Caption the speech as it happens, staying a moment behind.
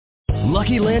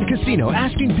Lucky Land Casino,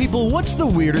 asking people, what's the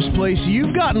weirdest place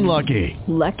you've gotten lucky?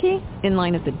 Lucky? In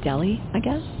line at the deli, I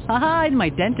guess? Aha, in my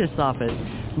dentist's office.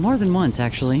 More than once,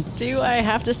 actually. Do I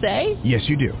have to say? Yes,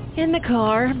 you do. In the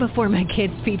car before my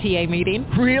kids' PTA meeting.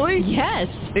 Really? Yes.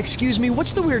 Excuse me,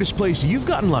 what's the weirdest place you've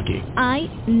gotten lucky? I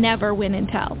never win and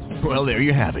tell. Well, there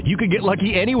you have it. You can get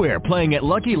lucky anywhere, playing at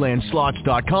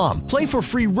LuckyLandSlots.com. Play for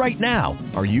free right now.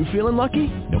 Are you feeling lucky?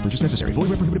 No purchase necessary. Void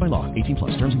where prohibited by law. 18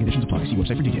 plus. Terms and conditions apply. See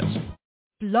website for details.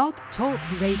 Blog Talk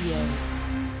Radio.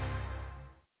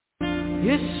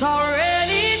 It's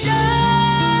already done.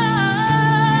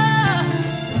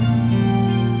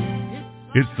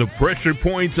 It's the Pressure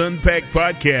Points Unpacked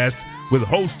podcast with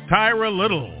host Tyra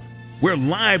Little. We're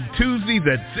live Tuesdays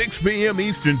at 6 p.m.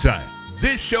 Eastern Time.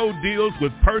 This show deals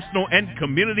with personal and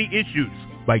community issues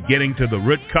by getting to the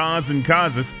root cause and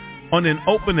causes on an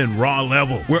open and raw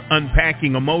level. We're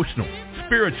unpacking emotional,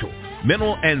 spiritual,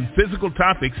 mental, and physical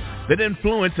topics that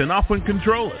influence and often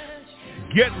control us.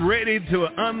 Get ready to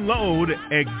unload,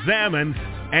 examine,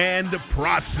 and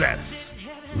process.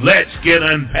 Let's get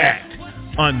unpacked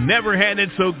on Never Had It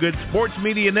So Good Sports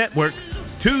Media Network,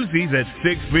 Tuesdays at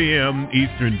 6 p.m.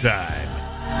 Eastern Time.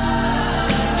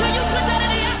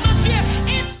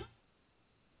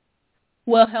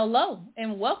 Well, hello,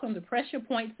 and welcome to Pressure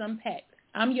Points Unpacked.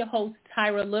 I'm your host,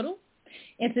 Tyra Little,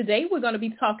 and today we're going to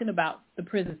be talking about the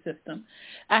prison system.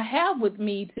 I have with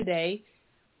me today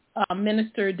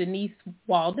Minister Denise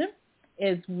Walden,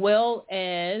 as well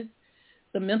as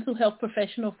the mental health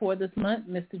professional for this month,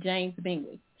 Mr. James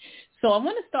Bingley. So I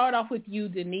want to start off with you,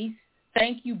 Denise.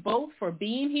 Thank you both for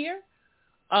being here.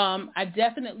 I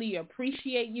definitely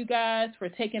appreciate you guys for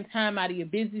taking time out of your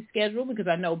busy schedule, because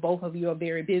I know both of you are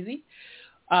very busy.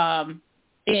 And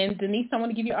Denise, I want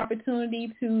to give you an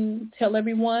opportunity to tell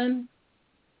everyone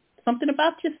something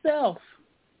about yourself.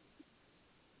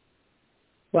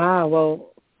 Wow.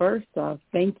 Well, first off,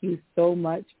 thank you so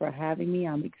much for having me.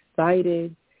 I'm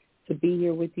excited to be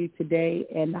here with you today,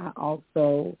 and I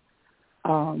also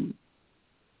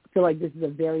feel like this is a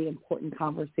very important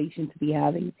conversation to be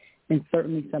having, and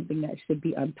certainly something that should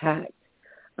be unpacked.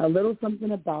 A little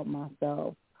something about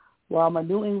myself. Well, I'm a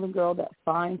New England girl that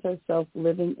finds herself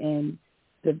living in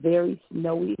the very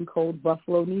snowy and cold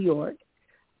Buffalo, New York.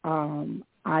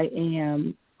 I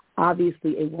am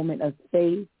obviously a woman of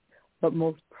faith, but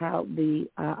most proudly,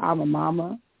 I'm a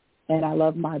mama, and I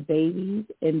love my babies,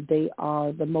 and they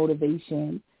are the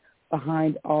motivation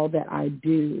behind all that I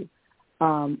do.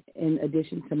 In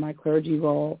addition to my clergy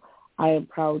role, I am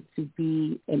proud to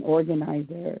be an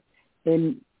organizer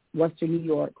in Western New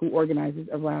York who organizes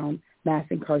around mass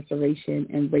incarceration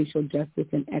and racial justice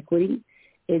and equity.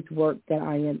 It's work that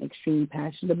I am extremely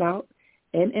passionate about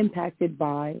and impacted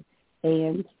by,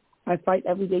 and I fight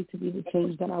every day to be the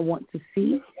change that I want to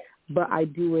see, but I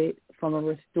do it from a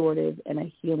restorative and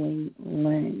a healing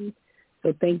lens.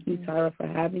 So thank you, Tyra, for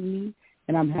having me,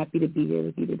 and I'm happy to be here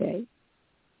with you today.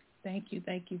 Thank you,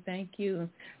 thank you, thank you.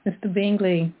 Mr.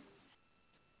 Bingley.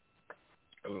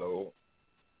 Hello.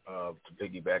 To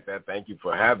piggyback that, thank you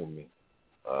for having me.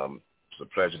 It's a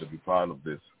pleasure to be part of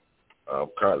this.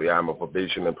 Currently, I'm a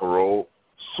probation and parole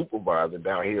supervisor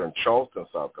down here in Charleston,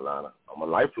 South Carolina. I'm a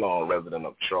lifelong resident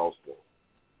of Charleston.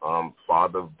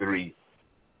 Father of three,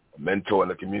 a mentor in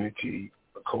the community,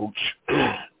 a coach,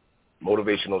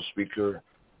 motivational speaker.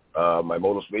 My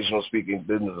motivational speaking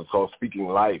business is called Speaking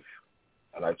Life.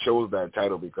 And I chose that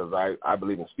title because I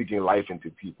believe in speaking life into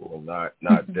people and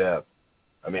not death.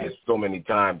 I mean, it's so many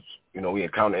times, we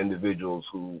encounter individuals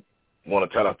who want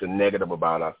to tell us the negative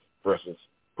about us versus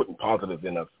putting positive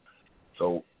in us.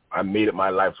 So I made it my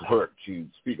life's work to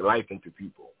speak life into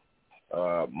people.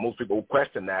 Most people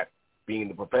question that being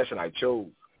the profession I chose,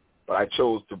 but I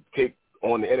chose to take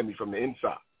on the enemy from the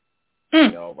inside.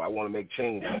 If I want to make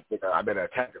change, I think I better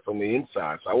attack it from the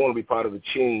inside. So I want to be part of the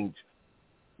change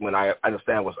when I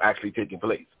understand what's actually taking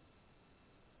place.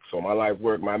 So my life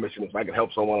work, my mission is if I can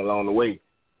help someone along the way,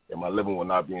 then my living will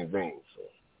not be in vain. So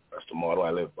that's the motto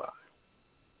I live by.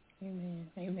 Amen.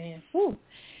 Amen. Whew.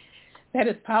 That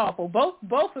is powerful.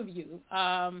 Both of you.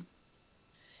 And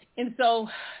so,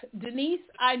 Denise,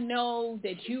 I know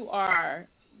that you are.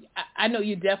 I know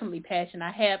you're definitely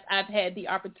passionate. I've had the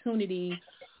opportunity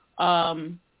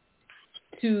to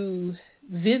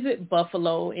visit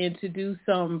Buffalo and to do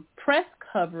some press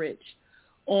coverage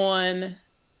on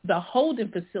the holding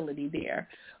facility there.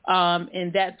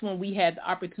 And that's when we had the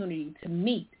opportunity to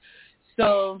meet.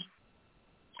 So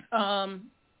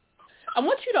I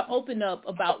want you to open up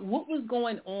about what was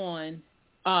going on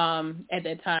at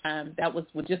that time. That was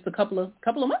just a couple of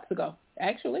months ago,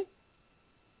 actually.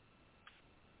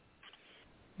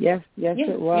 Yes,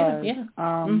 it was. Yeah.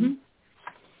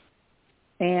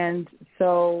 And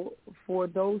so for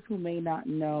those who may not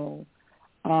know,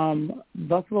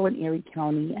 Buffalo and Erie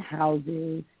County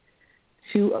houses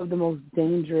two of the most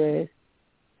dangerous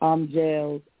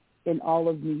jails in all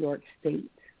of New York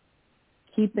State.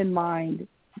 Keep in mind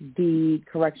the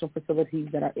correctional facilities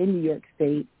that are in New York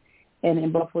State, and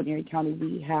in Buffalo and Erie County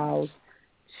we house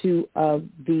two of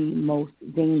the most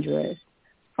dangerous,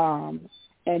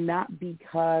 and not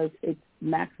because it's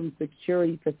maximum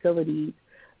security facilities,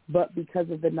 but because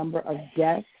of the number of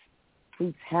deaths,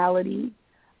 brutality,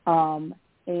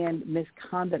 and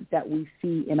misconduct that we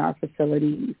see in our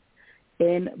facilities.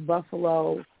 In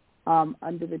Buffalo,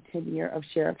 under the tenure of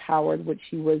Sheriff Howard, which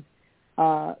he was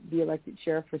the elected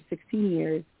sheriff for 16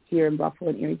 years here in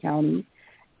Buffalo and Erie County,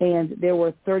 and there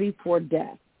were 34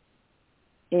 deaths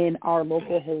in our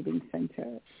local holding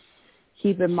center.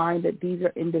 Keep in mind that these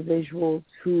are individuals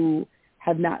who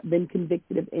have not been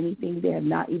convicted of anything. They have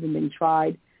not even been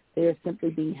tried. They are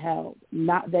simply being held.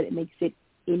 Not that it makes it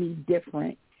any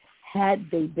different had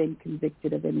they been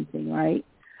convicted of anything, right?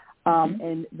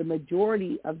 And the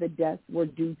majority of the deaths were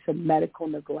due to medical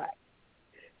neglect.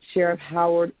 Sheriff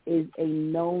Howard is a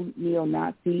known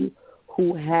neo-Nazi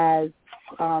who has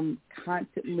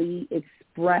constantly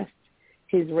expressed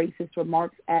his racist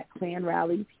remarks at Klan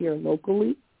rallies here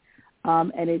locally,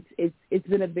 and it's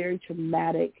been a very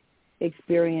traumatic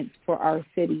experience for our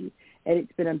city, and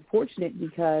it's been unfortunate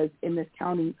because in this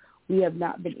county we have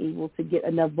not been able to get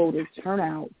enough voter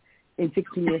turnout in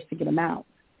 16 years to get them out.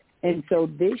 And so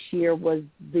this year was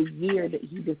the year that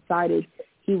he decided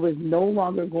he was no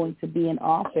longer going to be in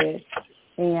office,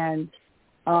 and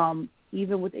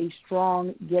even with a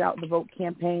strong Get Out the Vote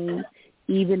campaign,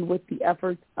 even with the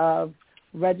efforts of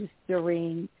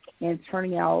registering and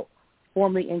turning out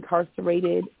formerly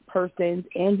incarcerated persons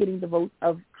and getting the votes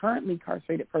of currently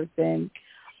incarcerated persons,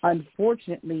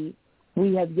 unfortunately,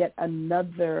 we have yet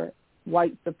another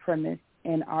white supremacist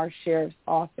in our sheriff's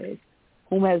office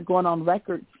whom has gone on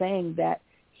record saying that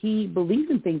he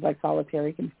believes in things like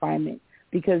solitary confinement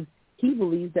because he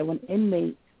believes that when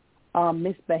inmates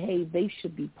misbehave, they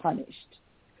should be punished,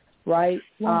 right?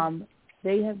 Yeah.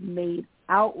 They have made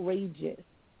outrageous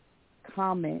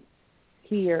comments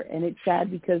here, and it's sad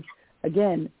because,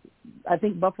 again, I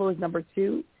think Buffalo is number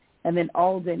 2, and then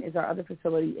Walden is our other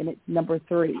facility, and it's number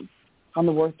 3 on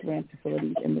the worst ran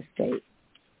facilities in the state.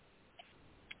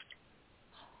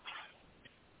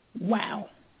 Wow.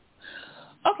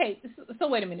 Okay, so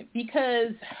wait a minute,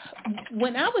 because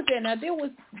when I was there, now there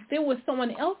was someone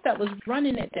else that was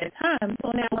running at that time.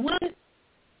 So now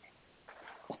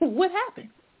what happened?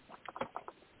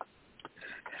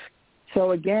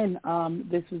 So again,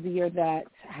 this was the year that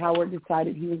Howard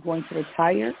decided he was going to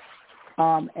retire,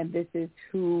 and this is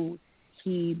who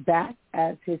he backed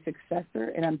as his successor.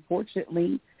 And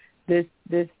unfortunately, this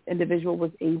individual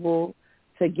was able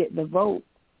to get the vote.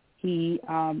 He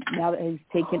now that he's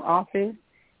taken office,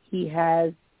 he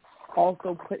has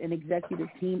also put an executive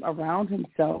team around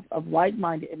himself of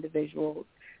like-minded individuals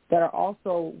that are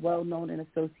also well-known and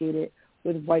associated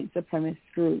with white supremacist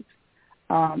groups.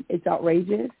 It's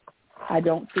outrageous. I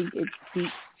don't think it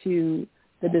speaks to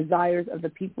the desires of the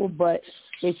people, but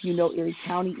if you know Erie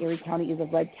County is a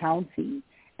red county,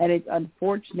 and it's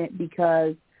unfortunate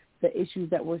because the issues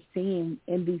that we're seeing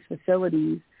in these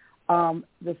facilities,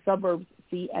 the suburbs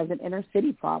see as an inner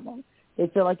city problem. They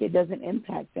feel like it doesn't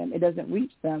impact them. It doesn't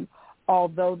reach them,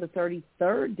 although the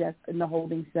 33rd death in the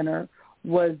holding center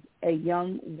was a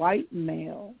young white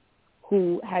male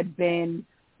who had been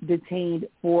detained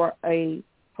for a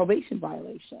probation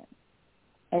violation.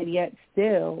 And yet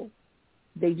still,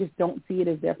 they just don't see it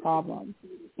as their problem.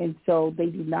 And so they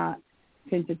do not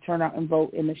tend to turn out and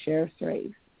vote in the sheriff's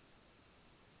race.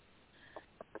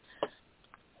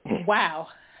 Wow.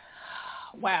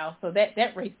 So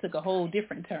that race took a whole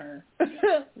different turn.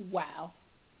 Wow.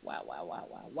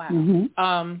 Mm-hmm.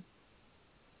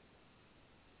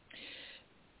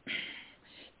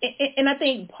 And I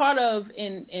think part of,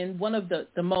 and one of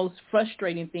the most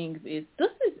frustrating things is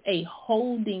this is a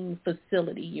holding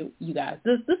facility, you guys.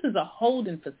 This is a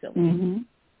holding facility. Mm-hmm.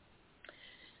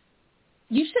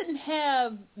 You shouldn't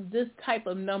have this type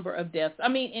of number of deaths. I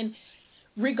mean, and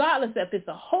regardless if it's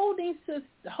a holding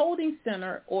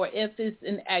center or if it's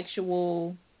an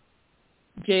actual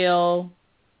jail,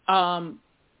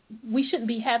 we shouldn't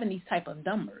be having these type of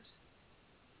numbers.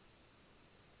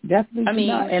 Definitely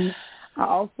not. And I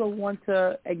also want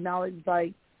to acknowledge,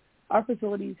 like, our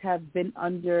facilities have been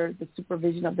under the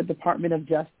supervision of the Department of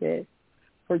Justice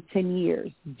for 10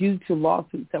 years due to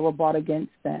lawsuits that were brought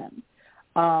against them.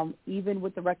 Even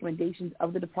with the recommendations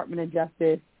of the Department of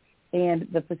Justice and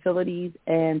the facilities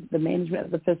and the management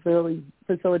of the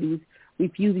facilities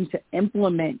refusing to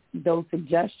implement those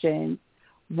suggestions.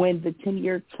 When the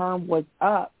 10-year term was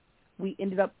up, we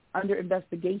ended up under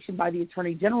investigation by the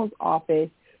Attorney General's office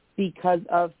because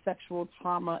of sexual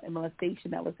trauma and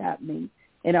molestation that was happening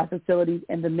in our facilities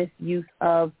and the misuse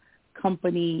of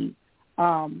company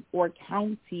or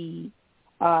county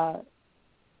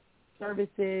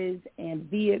services and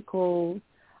vehicles,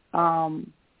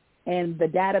 and the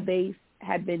database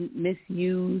had been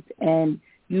misused and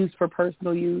used for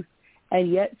personal use,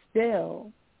 and yet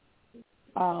still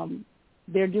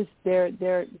they're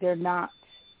not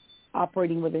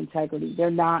operating with integrity.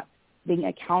 They're not being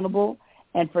accountable.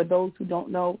 And for those who don't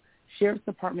know, sheriff's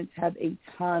departments have a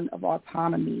ton of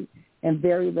autonomy and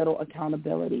very little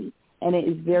accountability. And it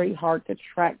is very hard to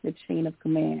track the chain of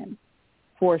command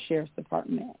for a sheriff's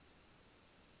department.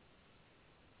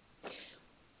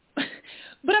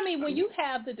 But, I mean, when you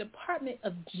have the Department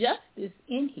of Justice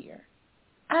in here,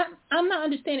 I'm not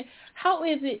understanding. How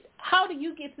do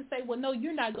you get to say, well, no,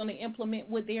 you're not going to implement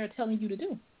what they're telling you to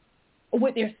do or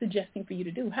what they're suggesting for you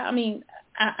to do?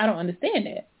 I don't understand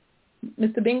that.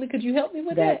 Mr. Bingley, could you help me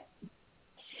with that?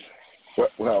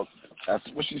 Well, that's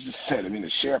what she just said. I mean,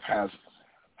 the sheriff has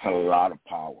a lot of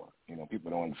power. You know, people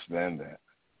don't understand that.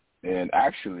 And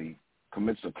actually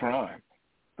commits a crime.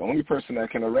 The only person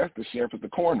that can arrest the sheriff is the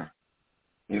coroner.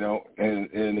 You know, and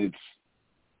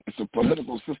it's a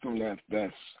political system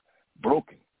that's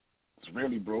broken. It's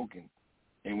really broken.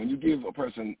 And when you give a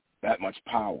person that much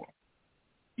power,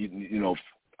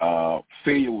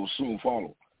 failure will soon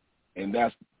follow. And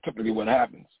that's typically what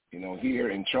happens. You know,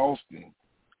 here in Charleston,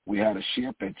 we had a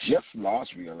sheriff that just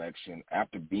lost re-election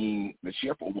after being the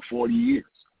sheriff for over 40 years.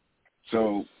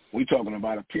 So we're talking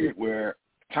about a period where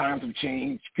times have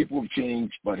changed, people have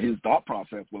changed, but his thought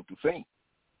process was the same.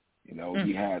 You know,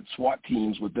 he had SWAT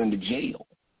teams within the jail.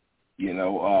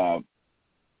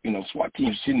 SWAT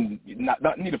teams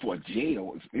not needed for a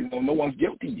jail. No one's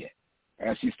guilty yet,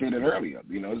 as she stated earlier.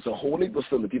 You know, it's a holding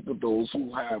facility for those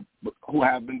who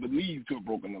have been believed to have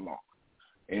broken the law.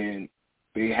 And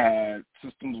they had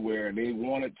systems where they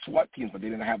wanted SWAT teams, but they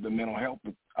didn't have the mental health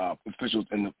officials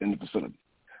in the facility.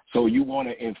 So you want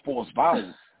to enforce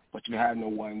violence, but you have no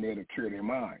one there to cure their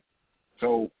mind.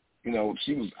 So, you know,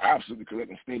 she was absolutely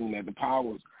correct in stating that the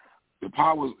power is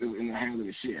in the hands of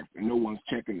the sheriff, and no one's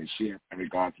checking the sheriff in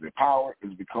regards to their power.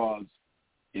 Is because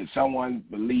if someone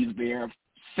believes they're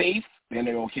safe, then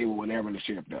they're okay with whatever the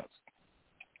sheriff does.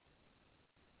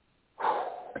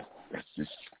 That's just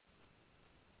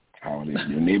how it is.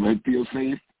 Your neighborhood feels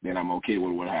safe, then I'm okay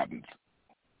with what happens.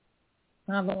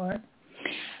 My Lord.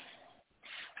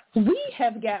 We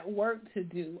have got work to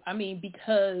do. I mean,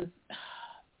 because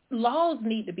laws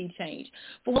need to be changed.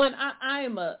 For one, I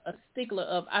am a stickler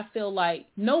of, I feel like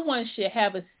no one should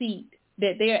have a seat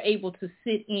that they're able to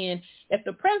sit in. If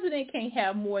the president can't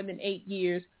have more than 8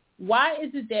 years, why is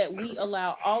it that we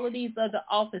allow all of these other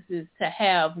offices to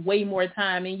have way more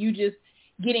time and you just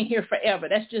get in here forever?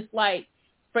 That's just like,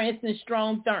 for instance,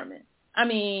 Strom Thurmond. I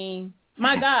mean,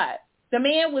 my God, the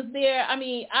man was there. I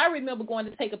mean, I remember going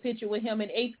to take a picture with him in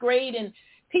 8th grade, and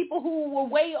people who were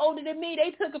way older than me,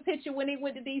 they took a picture when they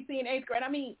went to D.C. in 8th grade. I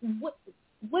mean,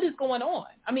 what is going on?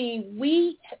 I mean,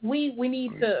 we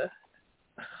need to,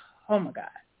 oh, my God.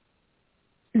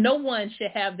 No one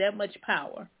should have that much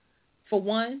power, for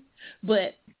one,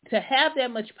 but to have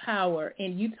that much power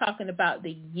and you talking about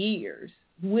the years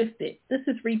with it, this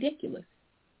is ridiculous.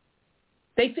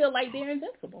 They feel like they're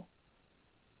invincible.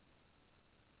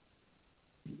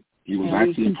 He was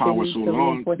actually in power so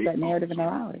long. That narrative in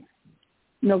our lives.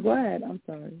 No, go ahead. I'm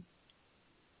sorry.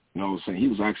 No, I was saying he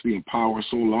was actually in power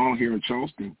so long here in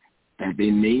Charleston that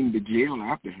they named the jail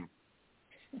after him.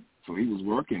 So he was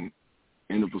working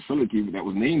in a facility that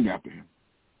was named after him.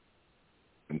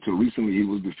 Until recently, he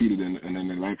was defeated in an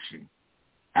election,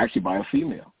 actually by a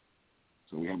female.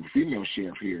 So we have a female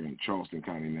sheriff here in Charleston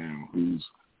County now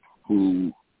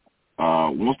who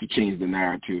wants to change the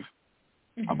narrative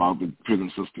about the prison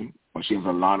system, but she has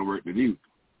a lot of work to do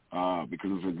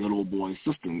because it's a good old boy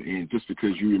system. And just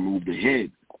because you remove the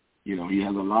head, you know, he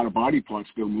has a lot of body parts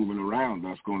still moving around.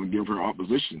 That's going to give her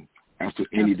opposition as to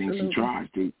anything she tries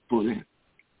to put in.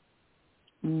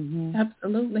 Mm-hmm.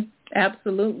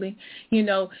 Absolutely. You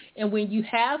know, and when you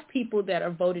have people that are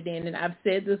voted in, and I've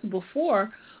said this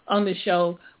before on the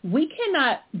show, we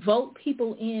cannot vote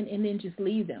people in and then just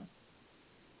leave them.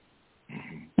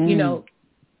 Mm-hmm. You know,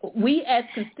 we as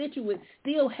constituents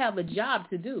still have a job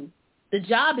to do. The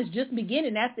job is just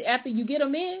beginning. After you get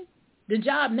them in, the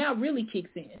job now really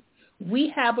kicks in. We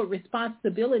have a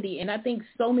responsibility, and I think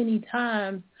so many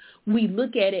times we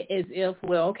look at it as if,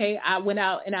 well, okay, I went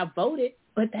out and I voted,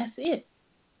 but that's it.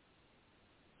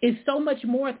 It's so much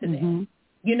more to that.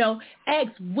 You know,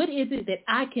 ask, what is it that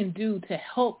I can do to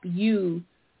help you,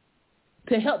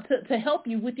 to help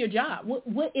you with your job?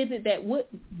 What is it that,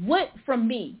 what from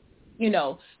me, you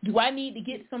know, do I need to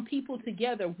get some people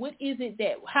together? What is it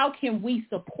that, how can we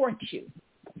support you?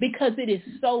 Because it is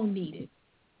so needed.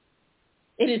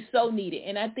 It is so needed.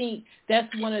 And I think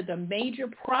that's one of the major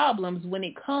problems when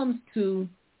it comes to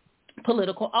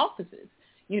political offices.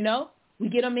 You know, we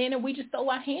get them in and we just throw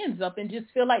our hands up and just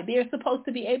feel like they're supposed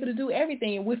to be able to do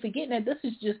everything. And we're forgetting that this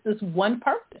is just this one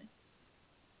person.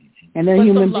 And they're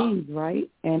human beings, right?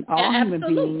 And all human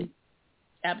beings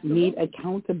Absolutely. need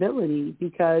accountability,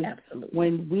 because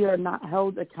when we are not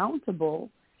held accountable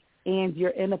and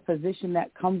you're in a position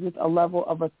that comes with a level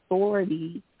of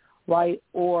authority, right,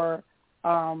 or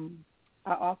I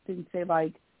often say,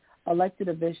 like, elected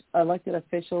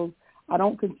officials, I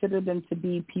don't consider them to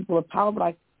be people of power, but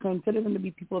I consider them to be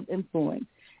people of influence.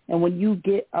 And when you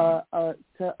get a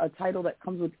title that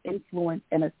comes with influence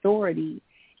and authority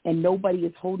and nobody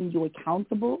is holding you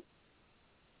accountable,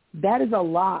 that is a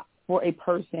lot for a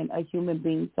person, a human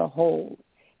being, to hold.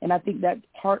 And I think that's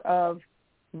part of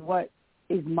what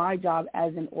is my job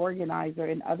as an organizer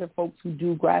and other folks who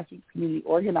do grassroots community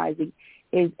organizing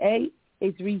is,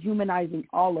 it's rehumanizing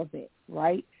all of it,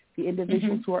 right? The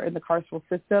individuals who are in the carceral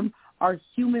system are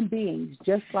human beings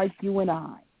just like you and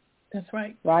I. That's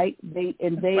right. Right? They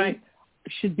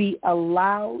should be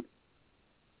allowed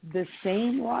the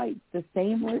same rights, the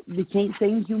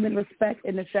same human respect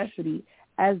and necessity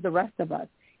as the rest of us.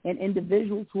 And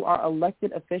individuals who are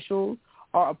elected officials,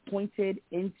 are appointed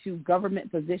into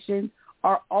government positions,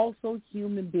 are also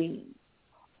human beings,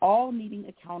 all needing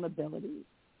accountability,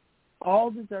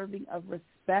 all deserving of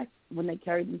respect when they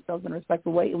carry themselves in a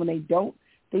respectful way. And when they don't,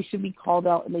 they should be called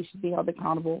out and they should be held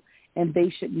accountable, and they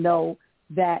should know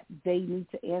that they need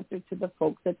to answer to the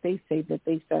folks that they say that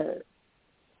they serve.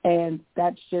 And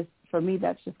that's just, for me,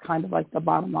 that's just kind of like the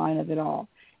bottom line of it all.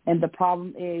 And the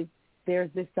problem is there's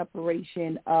this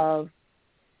separation of,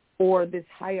 or this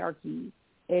hierarchy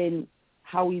in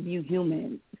how we view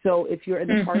humans. So if you're in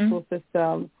the carceral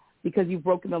system, because you've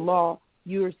broken the law,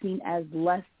 you're seen as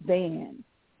less than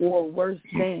or worse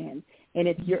than. And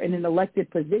if you're in an elected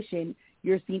position,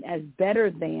 you're seen as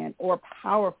better than or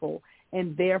powerful,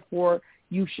 and therefore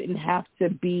you shouldn't have to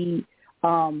be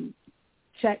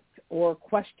checked or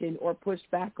questioned or pushed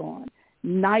back on.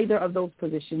 Neither of those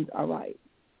positions are right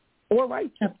or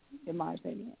righteous, in my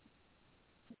opinion.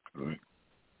 Right.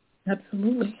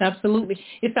 Absolutely. Absolutely.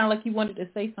 It sounded like you wanted to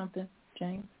say something,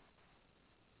 James.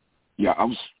 Yeah, I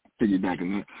was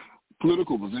piggybacking that.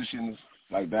 Political positions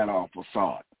like that are a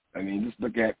facade. I mean, just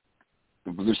look at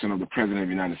the position of the President of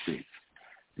the United States.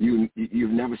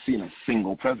 You've never seen a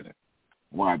single president.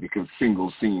 Why? Because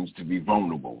single seems to be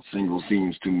vulnerable. Single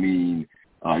seems to mean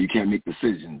you can't make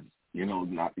decisions. You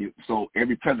know, so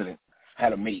every president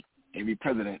had a mate. Every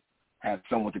president had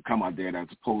someone to come out there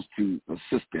that's supposed to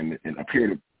assist them and appear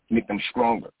to make them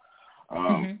stronger.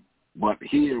 But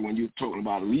here, when you're talking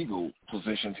about legal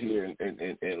positions here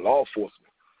in law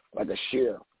enforcement, like a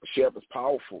sheriff is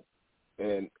powerful.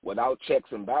 And without checks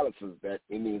and balances, that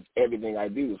it means everything I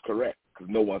do is correct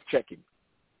because no one's checking.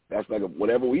 That's like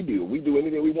whatever we do. If we do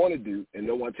anything we want to do and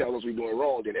no one tells us we're doing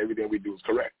wrong, then everything we do is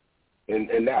correct.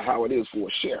 And that's how it is for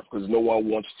a sheriff, because no one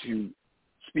wants to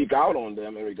speak out on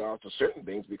them in regards to certain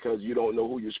things because you don't know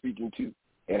who you're speaking to.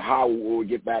 And how will we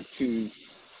get back to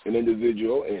an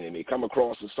individual and it may come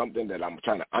across as something that I'm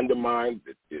trying to undermine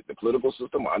the political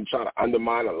system, I'm trying to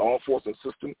undermine the law enforcement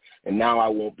system, and now I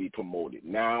won't be promoted.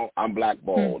 Now I'm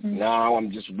blackballed. Now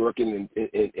I'm just working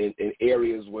in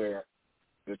areas where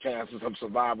the chances of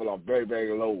survival are very,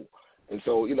 very low. And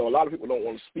so, you know, a lot of people don't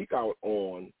want to speak out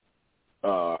on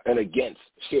and against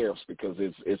sheriffs because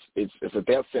it's a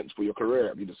death sentence for your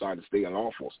career if you decide to stay in law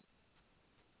enforcement.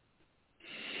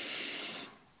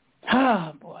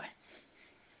 Oh, boy.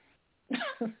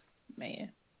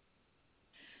 Man.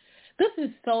 This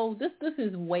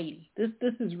is weighty.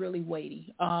 This is really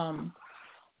weighty.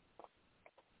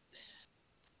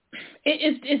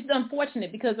 It's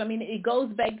unfortunate because, I mean, it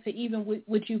goes back to even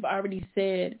what you've already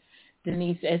said,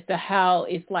 Denise, as to how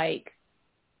it's like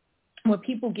when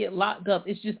people get locked up,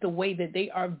 it's just the way that they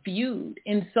are viewed.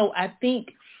 And so I think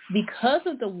because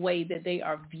of the way that they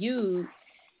are viewed,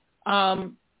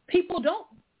 people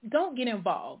don't get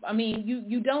involved. I mean,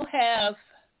 you don't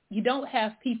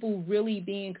have people really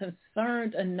being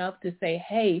concerned enough to say,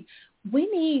 hey, we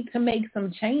need to make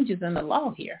some changes in the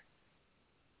law here.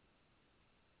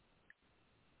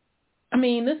 I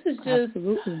mean, this is just,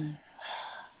 absolutely.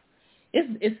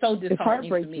 It's so disheartening. It's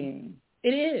heartbreaking.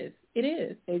 To me. It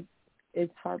is.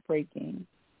 It's heartbreaking.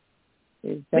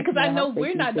 Because I know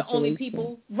we're not the only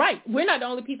people, right? We're not the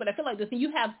only people that feel like this. And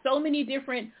you have so many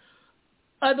different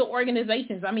other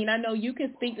organizations. I mean, I know you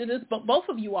can speak to this, but both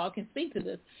of you all can speak to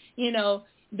this,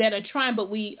 that are trying, but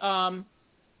we,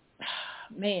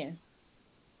 man,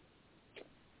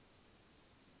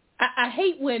 I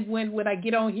hate when I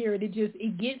get on here and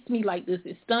it gets me like this.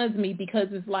 It stuns me because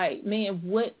it's like, man,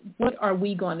 what are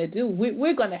we going to do?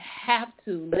 We're going to have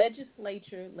to.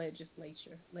 Legislature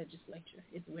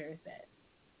is where it's at.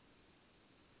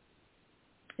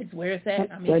 It's where it's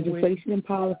at. I mean, legislation and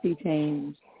policy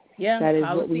change. Yeah, that is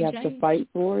what we have to fight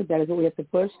for. That is what we have to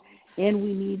push. And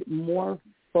we need more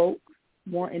folks,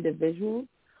 more individuals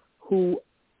who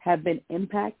have been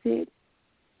impacted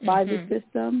by the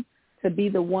system to be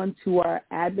the ones who are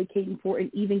advocating for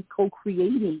and even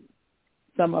co-creating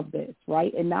some of this,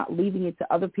 right? And not leaving it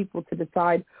to other people to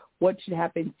decide what should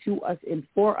happen to us and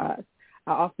for us.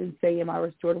 I often say in my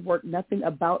restorative work, nothing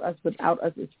about us without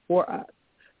us is for us,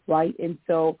 right? And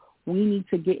so we need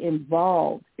to get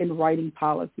involved in writing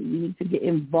policy. We need to get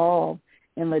involved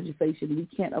in legislation. We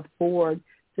can't afford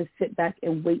to sit back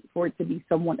and wait for it to be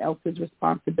someone else's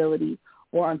responsibility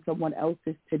or on someone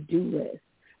else's to-do list,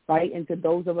 right? And to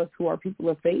those of us who are people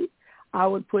of faith, I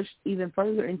would push even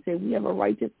further and say we have a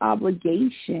righteous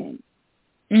obligation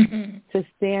to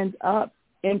stand up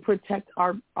and protect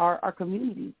our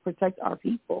community, protect our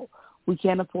people. We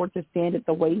can't afford to stand at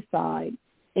the wayside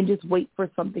and just wait for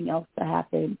something else to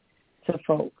happen to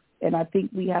folks. And I think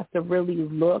we have to really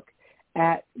look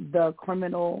at the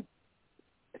criminal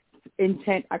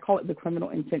intent. I call it the criminal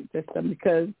intent system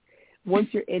because once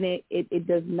you're in it, it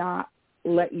does not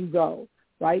let you go,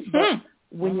 right? But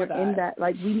when you're in that,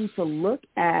 like, we need to look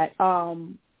at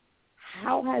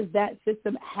how has that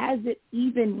system, has it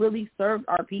even really served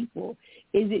our people?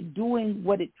 Is it doing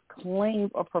what it's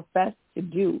claimed or professed to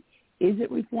do? Is it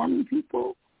reforming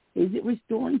people? Is it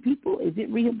restoring people? Is it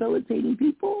rehabilitating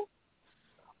people?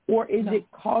 Or is it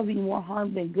causing more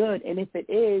harm than good? And if it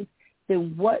is,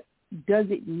 then what does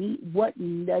it need? What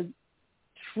does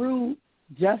true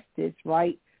justice,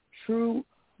 right, true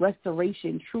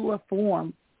restoration, true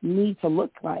reform need to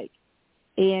look like?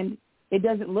 And it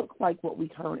doesn't look like what we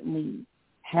currently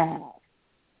have.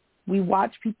 We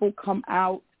watch people come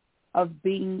out of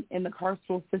being in the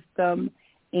carceral system,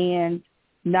 and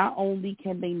not only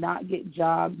can they not get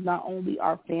jobs, not only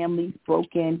are families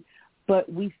broken,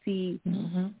 but we see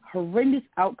horrendous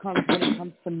outcomes when it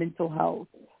comes to mental health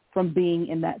from being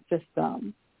in that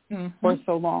system for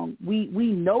so long. We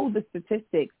know the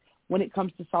statistics when it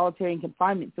comes to solitary and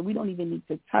confinement, so we don't even need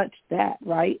to touch that,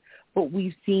 right? But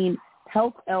we've seen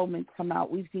health ailments come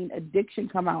out. We've seen addiction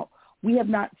come out. We have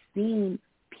not seen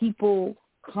people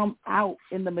come out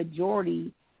in the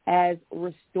majority as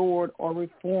restored or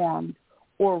reformed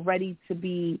or ready to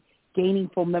be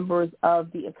gainful members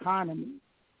of the economy,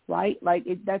 right? Like,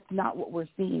 that's not what we're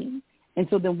seeing. And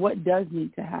so then what does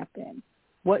need to happen?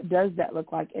 What does that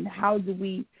look like? And how do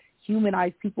we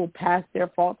humanize people past their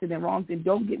faults and their wrongs? And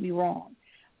don't get me wrong,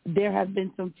 there have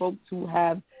been some folks who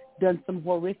have done some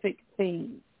horrific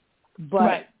things.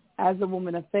 But as a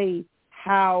woman of faith,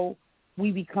 how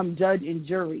we become judge and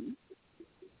jury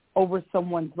over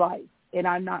someone's life. And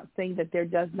I'm not saying that there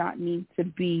does not need to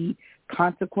be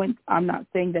consequence. I'm not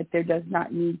saying that there does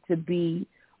not need to be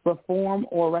reform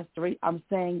or restoration. I'm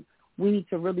saying we need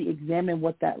to really examine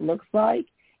what that looks like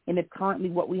and if currently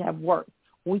what we have worked.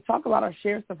 When we talk about our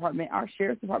sheriff's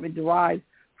department derives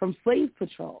from slave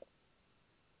patrol,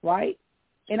 right?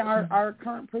 And our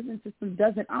current prison system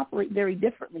doesn't operate very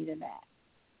differently than that.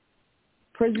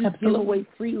 Prisons give away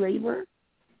free labor,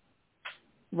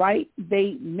 right?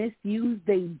 They misuse,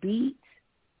 they beat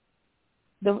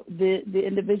the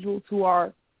individuals who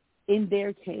are in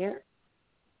their care,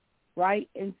 right?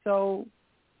 And so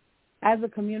as a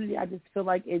community, I just feel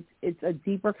like it's a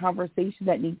deeper conversation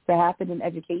that needs to happen in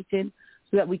education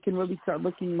so that we can really start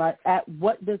looking at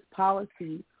what does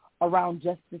policy around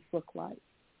justice look like?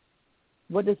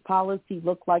 What does policy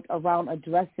look like around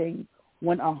addressing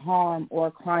when a harm or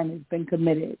a crime has been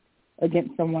committed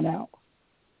against someone else?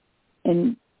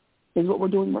 And is what we're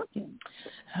doing working?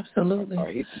 Absolutely.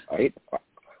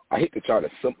 I hate to try to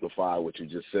simplify what you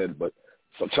just said, but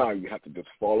sometimes you have to just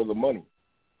follow the money.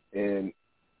 And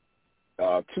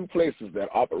two places that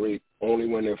operate only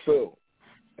when they're filled,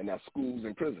 and that's schools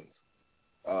and prisons.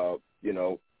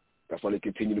 That's why they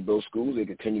continue to build schools. They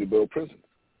continue to build prisons.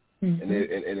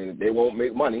 And they won't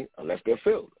make money unless they're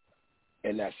filled.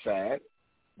 And that's sad,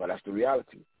 but that's the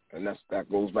reality. And that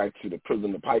goes back to the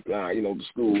prison, the pipeline, the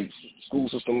school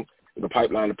system, the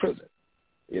pipeline to prison.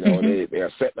 They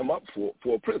are setting them up for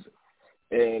a prison.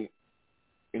 And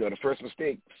the first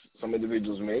mistakes some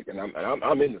individuals make, and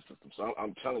I'm in the system, so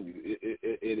I'm telling you,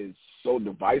 it is so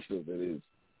divisive.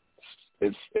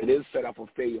 It is set up for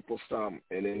failure for some,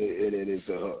 and it is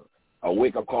a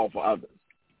wake-up call for others.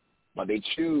 But they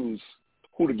choose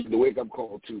who to give the wake-up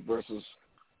call to versus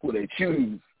who they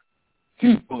choose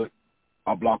to put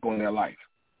a block on their life.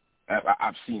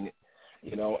 I've seen it,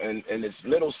 and it's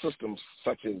little systems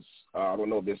such as, I don't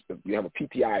know if we have a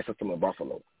PTI system in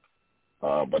Buffalo,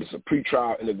 but it's a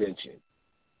pretrial intervention.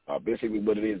 Basically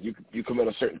what it is, you commit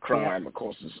a certain crime, of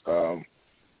course, and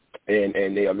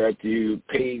they let you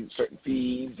pay certain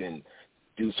fees and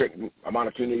do certain amount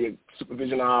of community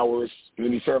supervision hours,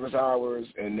 community service hours,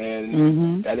 and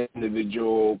then that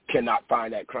individual cannot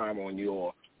find that crime on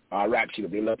your rap sheet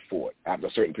if they look for it after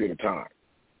a certain period of time.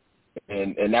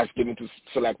 And that's given to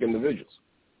select individuals.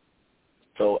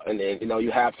 So, and then,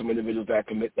 you have some individuals that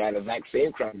commit that exact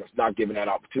same crime that's not given that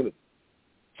opportunity.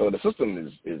 So the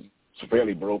system is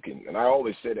severely broken. And I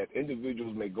always say that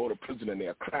individuals may go to prison and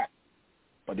they're cracked,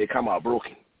 but they come out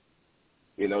broken.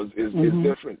 It's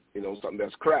different, something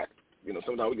that's cracked.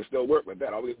 Sometimes we can still work with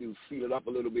that. All we have to do is seal it up a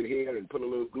little bit here and put a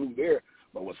little glue there.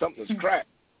 But when something's cracked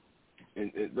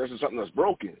and versus something that's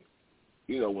broken,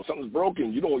 when something's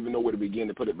broken, you don't even know where to begin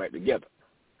to put it back together.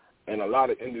 And a lot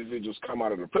of individuals come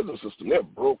out of the prison system, they're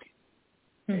broken.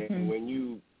 And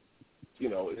when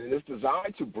and it's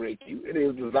designed to break you. It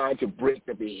is designed to break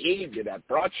the behavior that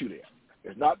brought you there.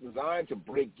 It's not designed to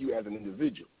break you as an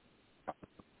individual.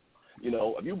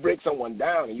 If you break someone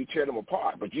down and you tear them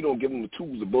apart, but you don't give them the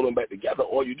tools to build them back together,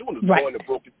 all you're doing is throwing the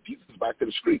broken pieces back to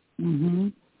the street.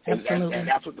 And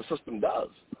that's what the system does.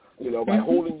 By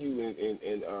holding you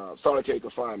in solitary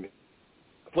confinement,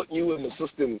 putting you in the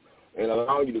system and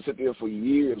allowing you to sit there for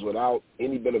years without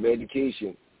any bit of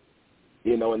education,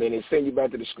 and then they send you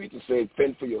back to the streets and say,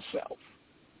 fend for yourself.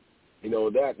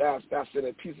 That's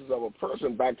sending pieces of a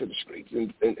person back to the streets,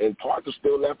 and parts are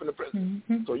still left in the prison.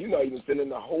 So you're not even sending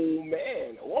the whole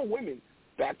man or women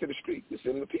back to the street. You're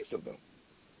sending a piece of them.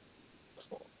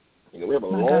 So, we have a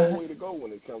long way to go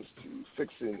when it comes to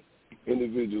fixing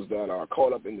individuals that are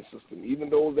caught up in the system, even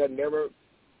those that never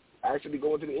actually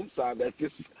go into the inside, that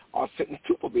just are sentenced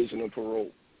to probation and parole.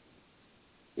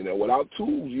 Without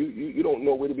tools, you don't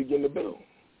know where to begin to build.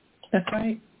 That's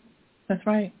right.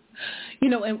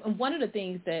 And one of the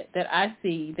things that I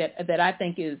see that I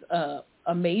think is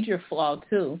a major flaw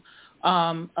too,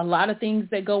 a lot of things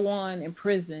that go on in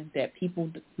prison that people,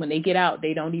 when they get out,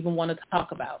 they don't even want to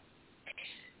talk about.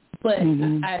 But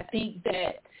I think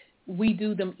that we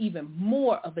do them even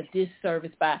more of a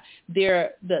disservice by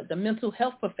the mental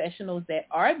health professionals that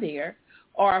are there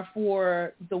are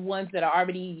for the ones that are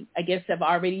already, I guess, have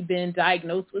already been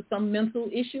diagnosed with some mental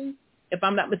issues. If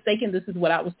I'm not mistaken, this is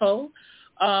what I was told.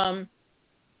 But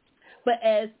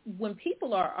when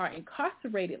people are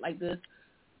incarcerated like this,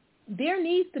 there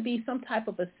needs to be some type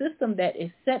of a system that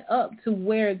is set up to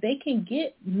where they can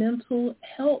get mental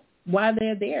help while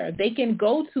they're there. They can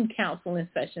go to counseling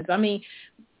sessions. I mean,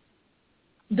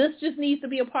 this just needs to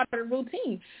be a part of the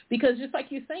routine because just like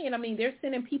you're saying, I mean, they're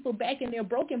sending people back and they're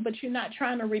broken, but you're not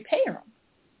trying to repair them.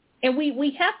 And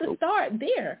we have to start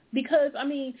there because, I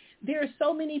mean, there are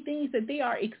so many things that they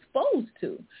are exposed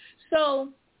to. So,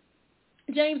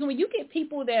 James, when you get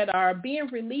people that are being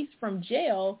released from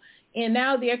jail and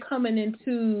now they're coming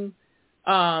into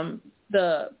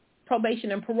the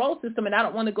probation and parole system, and I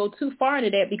don't want to go too far into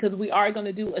that because we are going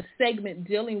to do a segment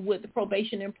dealing with the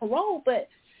probation and parole, but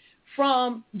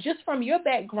from your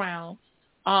background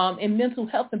in mental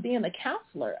health and being a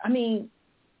counselor, I mean,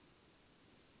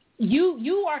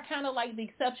 you are kind of like the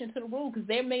exception to the rule because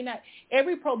there may not,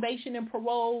 every probation and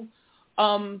parole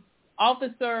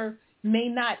officer may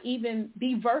not even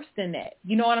be versed in that.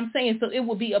 You know what I'm saying? So it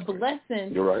would be a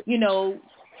blessing, You're right.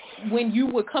 When you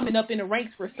were coming up in the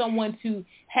ranks for someone to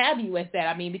have you as that.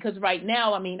 I mean, because right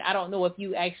now, I mean, I don't know if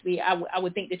you actually, I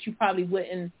would think that you probably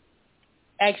wouldn't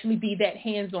actually be that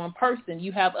hands-on person.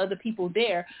 You have other people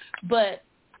there. But,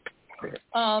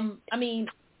 I mean,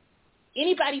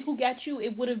 anybody who got you,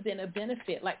 it would have been a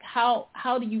benefit. Like, how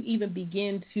do you even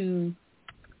begin to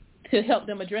help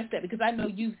them address that? Because I know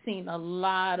you've seen a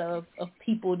lot of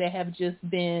people that have just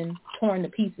been torn to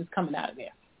pieces coming out of there.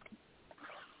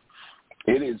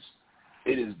 It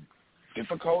is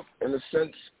difficult in a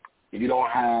sense if you don't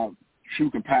have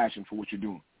true compassion for what you're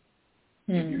doing.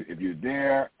 If you're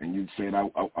there and you say,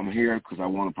 I'm here because I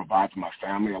want to provide for my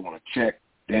family, I want to check,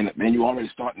 then you're already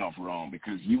starting off wrong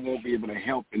because you won't be able to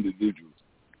help individuals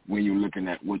when you're looking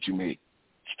at what you make.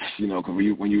 Because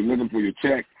when you're looking for your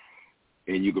check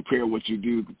and you compare what you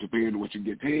do compared to what you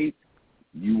get paid,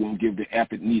 you won't give the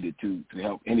effort needed to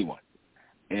help anyone.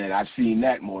 And I've seen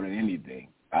that more than anything.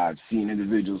 I've seen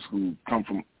individuals who come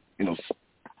from,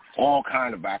 all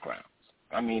kind of backgrounds.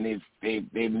 I mean,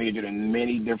 they've majored in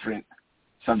many different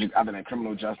subjects other than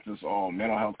criminal justice or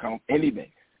mental health,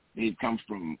 anything. They've come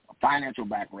from financial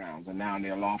backgrounds, and now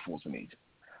they're law enforcement agents.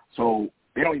 So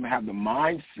they don't even have the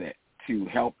mindset to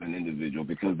help an individual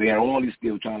because they are only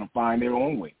still trying to find their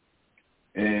own way.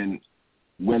 And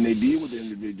when they deal with the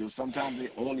individuals, sometimes they're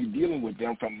only dealing with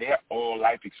them from their own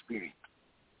life experience.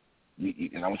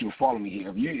 And I want you to follow me here.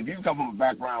 If you come from a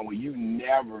background where you've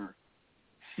never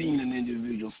seen an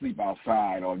individual sleep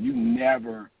outside, or you've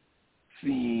never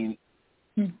seen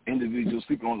individuals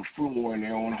sleeping on the floor in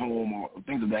their own home, or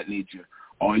things of that nature,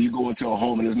 or you go into a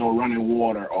home and there's no running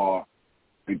water, or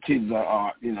the kids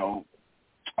are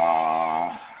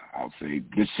I'll say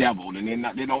disheveled, and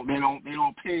they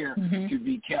don't care to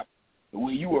be kept the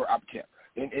way you were upkept.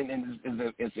 And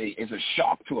it's a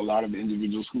shock to a lot of the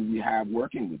individuals who we have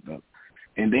working with us,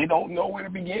 and they don't know where to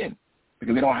begin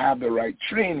because they don't have the right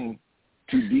training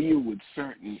to deal with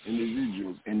certain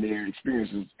individuals and their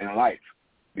experiences in life.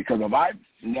 Because if I've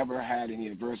never had any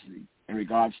adversity in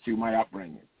regards to my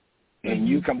upbringing, and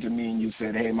you come to me and you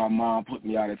said, hey, my mom put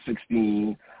me out at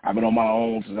 16, I've been on my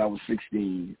own since I was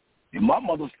 16. If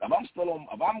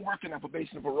if I'm working at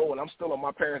probation and parole and I'm still on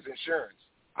my parents' insurance,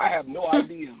 I have no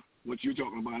idea what you're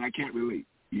talking about, and I can't relate.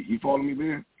 You follow me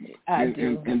there? I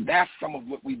do. And that's some of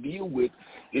what we deal with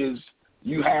is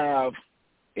you have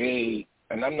and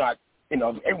I'm not,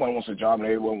 everyone wants a job and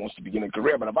everyone wants to begin a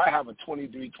career, but if I have a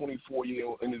 23,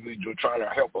 24-year-old individual trying to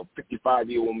help a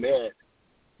 55-year-old man,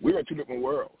 we're in two different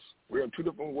worlds. We're in two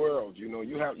different worlds.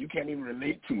 You can't even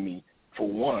relate to me, for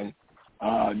one,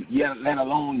 let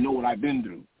alone know what I've been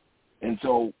through. And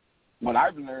so what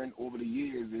I've learned over the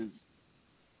years is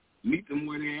meet them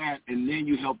where they're at, and then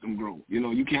you help them grow.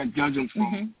 You can't judge them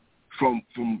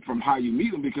from how you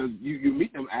meet them because you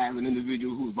meet them as an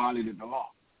individual who's violated the law.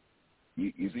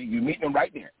 You see, you meet them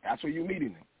right there. That's where you're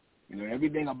meeting them.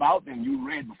 Everything about them you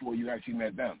read before you actually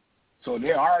met them. So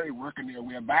they're already working their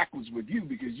way backwards with you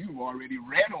because you've already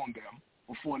read on them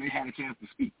before they had a chance to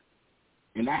speak.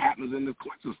 And that happens in the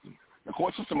court system. The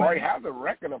court system already has a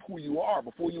record of who you are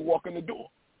before you walk in the door.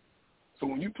 So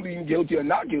when you plead guilty or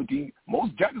not guilty,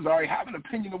 most judges already have an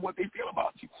opinion of what they feel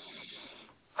about you.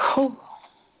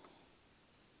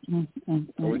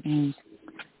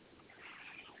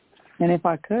 And if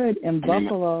I could, in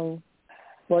Buffalo,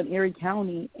 in Erie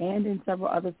County, and in several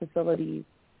other facilities,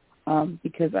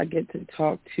 because I get to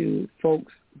talk to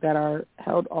folks that are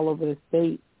held all over the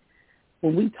state,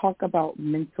 when we talk about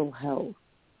mental health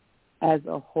as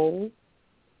a whole,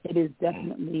 it is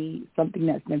definitely something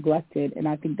that's neglected, and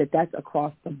I think that that's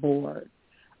across the board.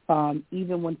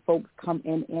 Even when folks come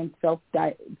in and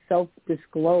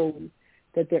self-disclose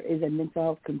that there is a mental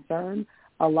health concern,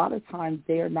 a lot of times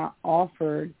they are not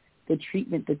offered the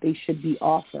treatment that they should be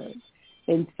offered.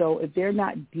 And so if they're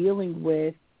not dealing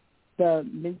with the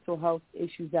mental health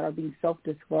issues that are being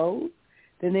self-disclosed,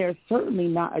 then they are certainly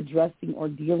not addressing or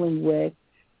dealing with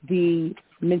the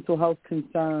mental health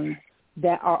concerns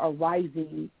that are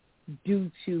arising due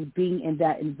to being in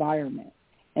that environment.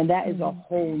 And that is a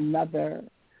whole nother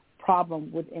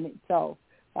problem within itself.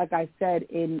 Like I said,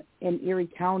 in Erie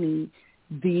County,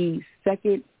 the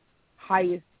second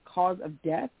highest cause of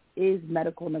death is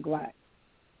medical neglect.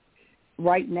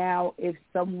 Right now, if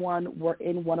someone were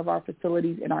in one of our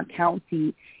facilities in our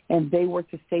county and they were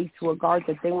to say to a guard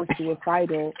that they were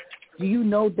suicidal, do you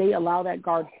know they allow that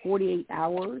guard 48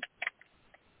 hours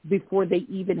before they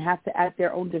even have to, at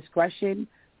their own discretion,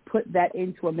 put that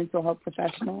into a mental health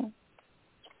professional?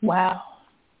 Wow.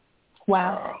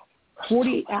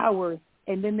 48 hours,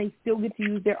 and then they still get to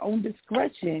use their own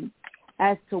discretion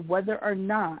as to whether or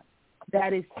not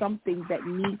that is something that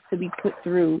needs to be put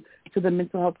through to the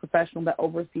mental health professional that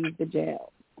oversees the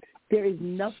jail. There is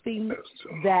nothing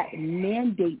that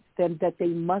mandates them that they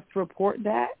must report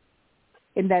that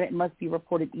and that it must be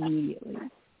reported immediately.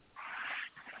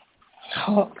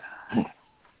 Oh, God.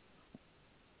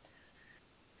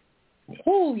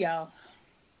 Oh, y'all.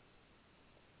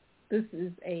 This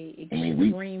is a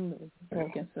extremely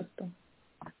broken system.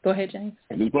 Go ahead, James.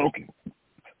 It is broken.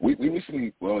 We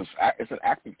recently, it's an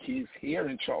active case here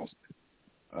in Charleston.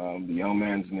 The young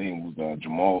man's name was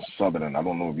Jamal Sutherland. I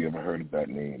don't know if you ever heard of that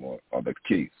name or that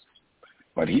case.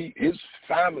 But his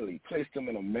family placed him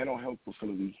in a mental health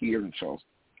facility here in Charleston,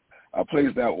 a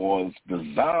place that was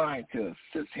designed to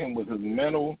assist him with his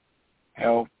mental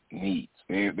health needs.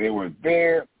 They were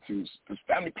there his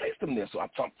family placed him there, so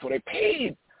they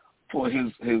paid for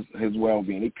his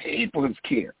well-being. They paid for his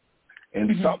care. And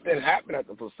something happened at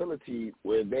the facility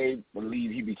where they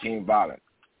believe he became violent.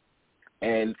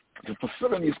 And the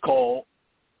facility is called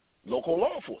local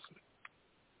law enforcement.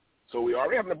 So we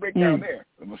already having a breakdown there.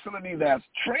 The facility that's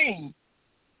trained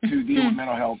to deal with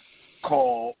mental health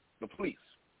called the police.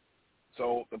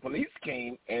 So the police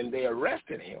came and they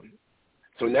arrested him.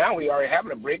 So now we are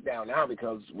having a breakdown now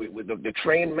because with the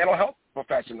trained mental health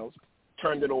professionals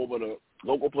turned it over to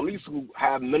local police who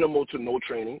have minimal to no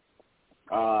training.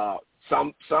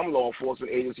 Some law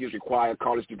enforcement agencies require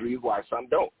college degrees, while some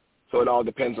don't. So it all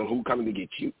depends on who's coming to get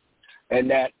you. And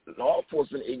that law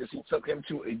enforcement agency took him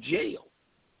to a jail.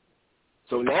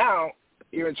 So now,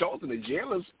 here in Charleston, the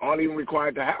jailers aren't even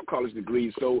required to have college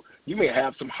degrees. So you may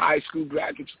have some high school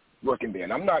graduates working there.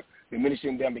 And I'm not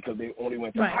diminishing them because they only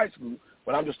went to high school,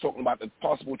 but I'm just talking about the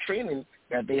possible training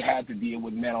that they had to deal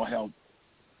with mental health,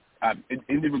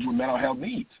 individuals with mental health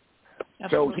needs.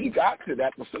 Absolutely. So he got to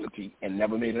that facility and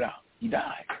never made it out. He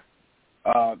died.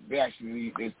 They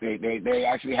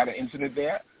actually had an incident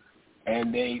there,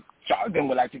 and they charged him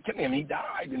with actually killing him. He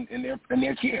died in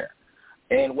their care.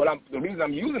 And the reason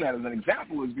I'm using that as an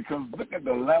example is because look at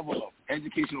the level of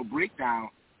educational breakdown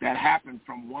that happened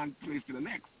from one place to the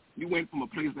next. You went from a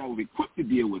place that was equipped to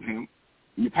deal with him,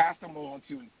 and you passed him on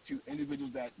to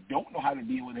individuals that don't know how to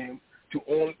deal with him, to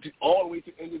all the way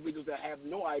to individuals that have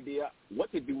no idea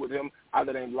what to do with him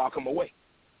other than lock him away.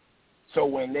 So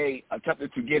when they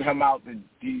attempted to get him out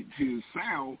to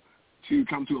cell to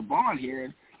come to a bond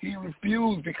hearing, he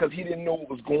refused because he didn't know what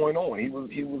was going on.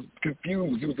 He was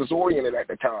confused. He was disoriented at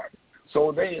the time.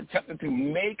 So they attempted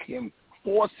to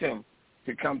force him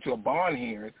to come to a bond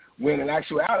hearing when in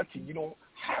actuality you don't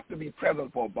have to be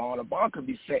present for a bond. A bond could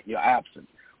be set in your absence.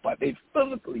 But they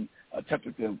physically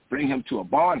attempted to bring him to a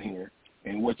bond hearing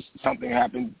in which something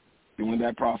happened during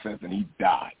that process and he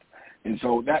died. And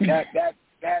so that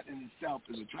in itself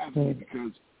is a tragedy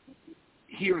because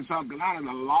here in South Carolina,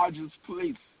 the largest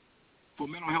place for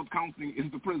mental health counseling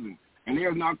is the prison. And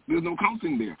there's no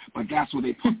counseling there. But that's where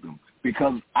they put them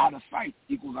because out of sight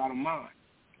equals out of mind.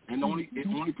 And the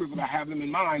only person that have them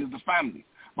in mind is the family.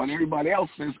 But everybody else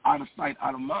says out of sight,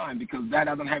 out of mind because that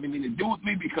doesn't have anything to do with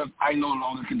me because I no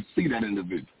longer can see that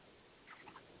individual.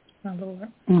 My Lord.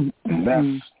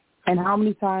 And how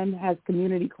many times has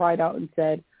community cried out and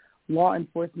said law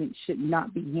enforcement should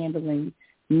not be handling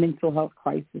mental health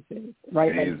crises,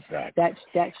 right?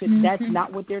 Exactly. That's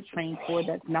not what they're trained for.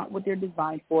 That's not what they're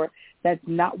designed for. That's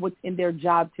not what's in their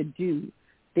job to do.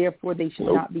 Therefore, they should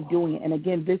not be doing it. And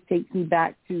again, this takes me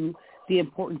back to the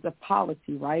importance of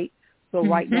policy, right? So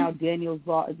right now, Daniel's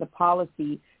Law is a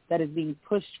policy that is being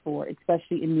pushed for,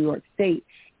 especially in New York State.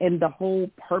 And the whole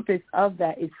purpose of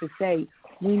that is to say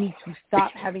we need to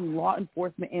stop having law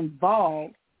enforcement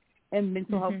involved in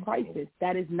mental health crisis.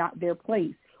 That is not their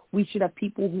place. We should have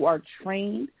people who are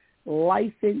trained,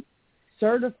 licensed,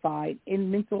 certified in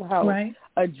mental health,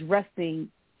 addressing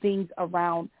things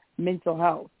around mental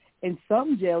health. And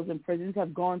some jails and prisons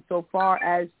have gone so far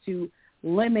as to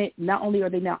limit, not only are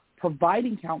they not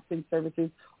providing counseling services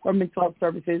or mental health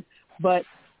services, but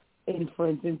in, for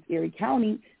instance, Erie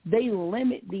County, they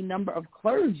limit the number of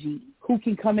clergy who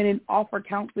can come in and offer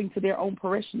counseling to their own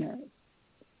parishioners.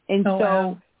 And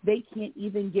they can't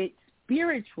even get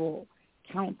spiritual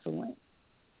counseling.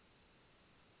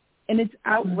 And it's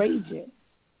outrageous.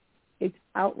 It's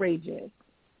outrageous.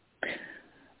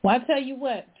 Well, I tell you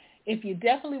what, if you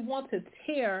definitely want to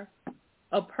tear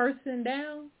a person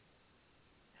down,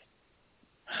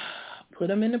 put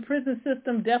them in the prison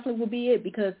system definitely will be it,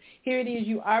 because here it is,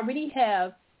 you already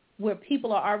have where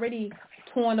people are already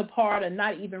torn apart and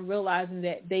not even realizing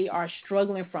that they are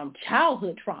struggling from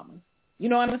childhood trauma. You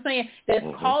know what I'm saying? That's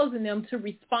causing them to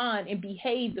respond and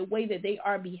behave the way that they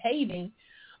are behaving,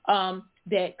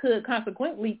 that could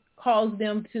consequently cause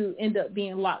them to end up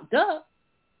being locked up.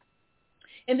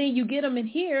 And then you get them in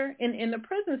here in the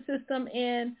prison system,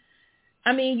 and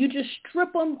I mean, you just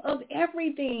strip them of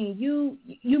everything.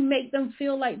 You make them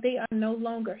feel like they are no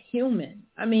longer human.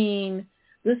 I mean,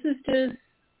 this is just,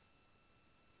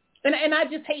 and I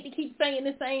just hate to keep saying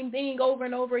the same thing over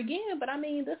and over again, but I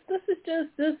mean, this is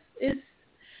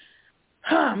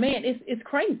it's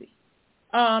crazy.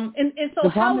 And so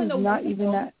how in the world? Not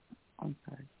even that. I'm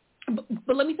sorry.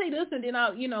 But let me say this, and then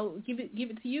I'll give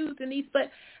it to you, Denise.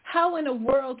 But how in the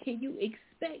world can you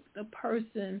expect a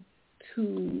person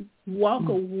to walk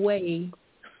away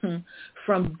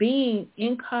from being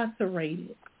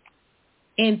incarcerated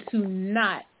and to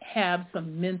not have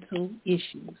some mental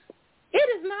issues?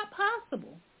 It is not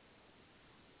possible.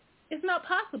 It's not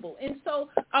possible. And so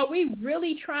are we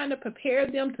really trying to prepare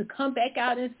them to come back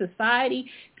out in society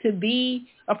to be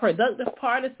a productive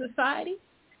part of society?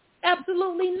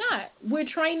 Absolutely not. We're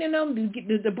training them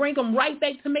to bring them right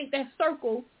back to make that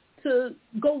circle to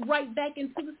go right back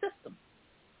into the system.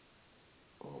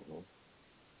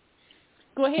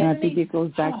 Go ahead, and I Denise. think it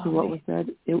goes back to what was said.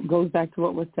 It goes back to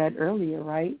what was said earlier,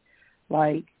 right?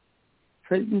 Like,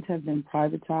 prisons have been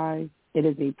privatized. It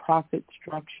is a profit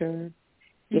structure.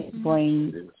 It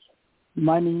brings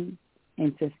money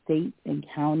into states and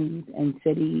counties and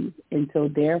cities. And so,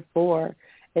 therefore,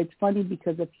 it's funny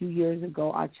because a few years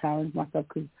ago I challenged myself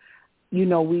because, you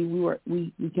know,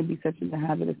 we can be such in the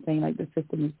habit of saying, like, the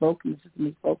system is broken, the system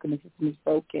is broken, the system is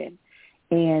broken.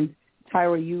 And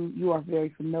Tyra, you are very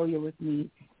familiar with me,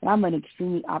 and I'm an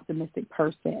extremely optimistic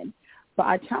person. But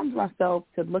I challenge myself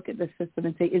to look at the system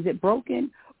and say, is it broken,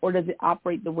 or does it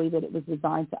operate the way that it was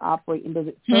designed to operate? And does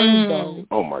it serve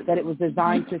those that it was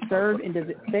designed to serve? And does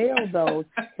it fail those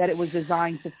that it was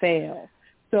designed to fail?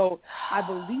 So I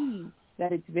believe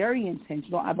that it's very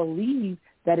intentional. I believe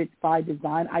that it's by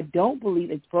design. I don't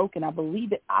believe it's broken. I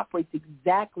believe it operates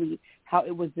exactly how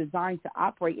it was designed to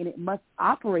operate, and it must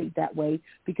operate that way,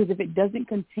 because if it doesn't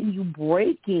continue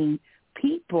breaking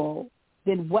people,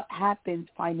 then what happens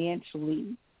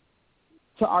financially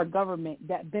to our government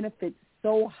that benefits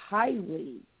so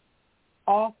highly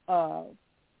off of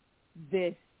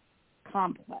this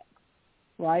complex,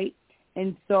 right?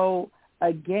 And so,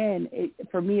 again,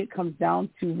 for me, it comes down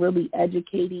to really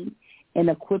educating and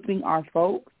equipping our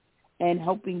folks and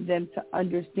helping them to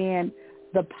understand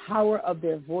the power of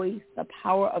their voice, the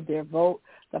power of their vote,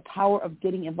 the power of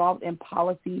getting involved in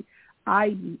policy.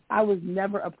 I was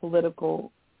never a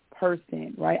political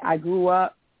person, right? I grew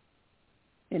up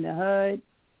in the hood,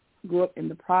 grew up in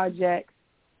the projects,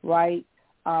 right?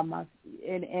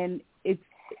 And it's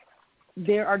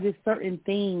there are just certain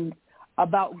things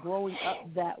about growing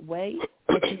up that way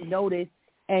that you notice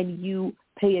and you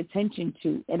pay attention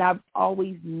to. And I've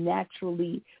always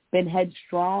naturally been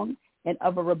headstrong and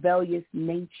of a rebellious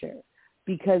nature,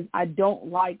 because I don't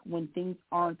like when things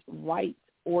aren't right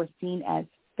or seen as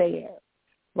fair,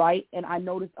 right? And I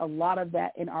noticed a lot of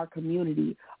that in our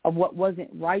community of what wasn't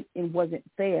right and wasn't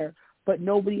fair, but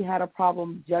nobody had a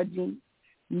problem judging.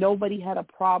 Nobody had a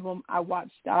problem. I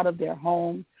watched out of their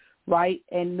homes, right?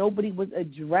 And nobody was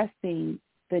addressing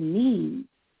the needs,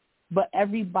 but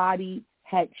everybody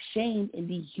had shamed and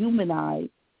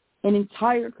dehumanized an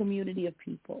entire community of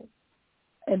people.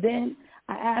 And then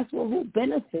I asked, well, who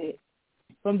benefits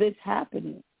from this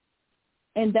happening?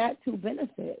 And that's who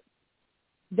benefits.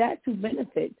 That's who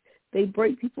benefits. They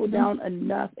break people down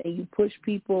enough and you push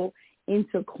people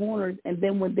into corners, and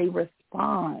then when they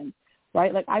respond,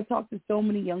 right? Like, I talk to so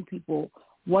many young people.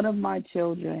 One of my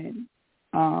children,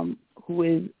 who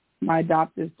is my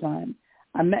adopted son,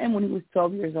 I met him when he was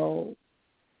 12 years old.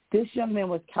 This young man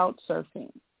was couch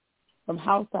surfing from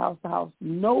house to house to house.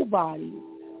 Nobody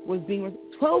was being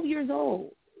 12 years old.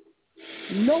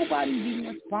 Nobody being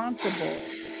responsible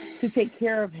to take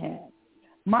care of him.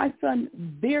 My son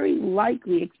very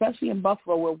likely, especially in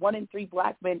Buffalo, where 1 in 3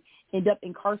 black men end up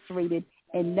incarcerated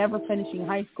and never finishing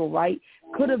high school, right,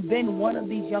 could have been one of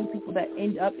these young people that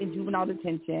end up in juvenile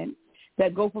detention,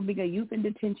 that go from being a youth in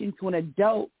detention to an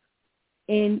adult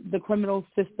in the criminal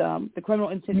system, the criminal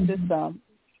intent system.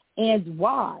 And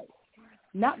why?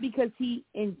 Not because he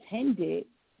intended,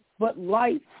 but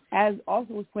life, as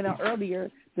also was pointed out earlier,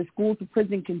 the school to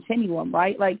prison continuum,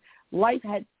 right? Like, life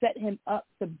had set him up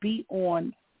to be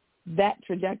on that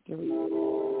trajectory.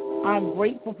 I'm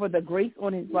grateful for the grace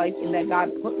on his life and that God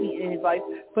put me in his life.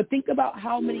 But think about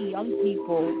how many young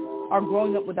people are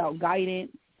growing up without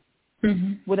guidance,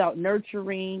 without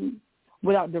nurturing,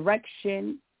 without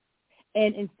direction.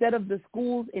 And instead of the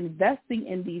schools investing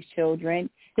in these children,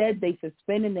 instead they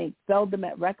suspend and they expel them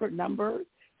at record numbers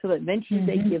till eventually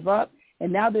they give up.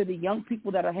 And now they're the young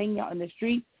people that are hanging out in the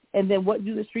streets. And then what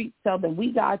do the streets tell them?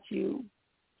 We got you.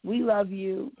 We love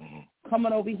you. Come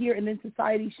on over here. And then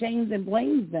society shames and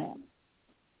blames them.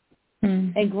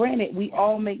 And granted, we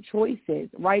all make choices,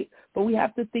 right? But we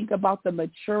have to think about the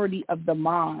maturity of the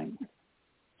mind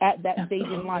at that stage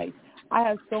in life. I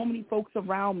have so many folks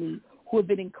around me who have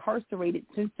been incarcerated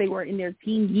since they were in their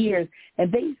teen years,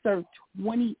 and they served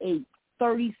 28,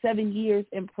 37 years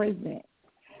in prison.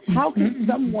 How can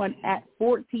someone at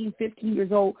 14, 15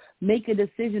 years old make a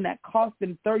decision that cost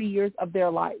them 30 years of their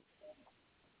life?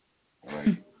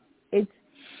 It's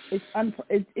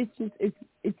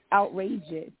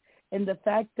outrageous. And the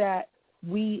fact that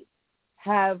we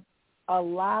have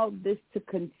allowed this to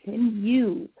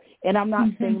continue, and I'm not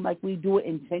saying like we do it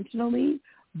intentionally,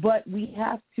 but we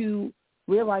have to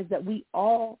realize that we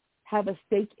all have a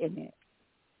stake in it.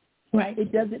 Right.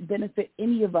 It doesn't benefit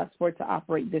any of us for it to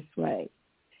operate this way.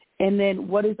 And then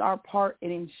what is our part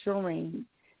in ensuring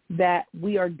that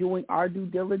we are doing our due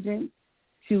diligence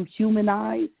to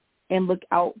humanize and look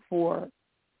out for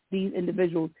these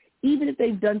individuals, even if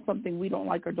they've done something we don't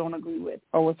like or don't agree with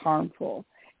or was harmful.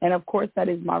 And, of course, that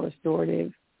is my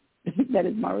restorative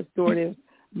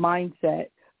mindset.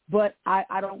 But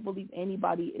I don't believe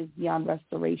anybody is beyond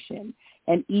restoration.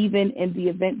 And even in the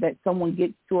event that someone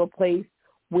gets to a place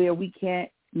where we can't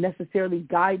necessarily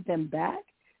guide them back,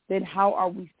 then how are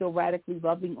we still radically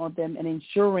loving on them and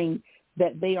ensuring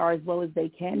that they are as well as they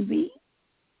can be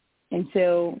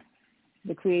until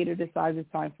the Creator decides it's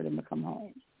time for them to come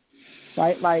home,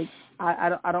 right? Like,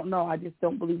 I don't know. I just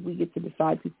don't believe we get to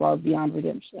decide too far beyond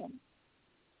redemption.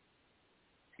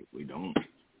 We don't.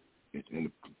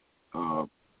 And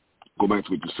go back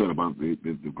to what you said about the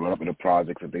growing up in the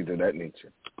projects and things of that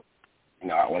nature.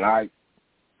 Now, when I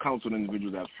counseled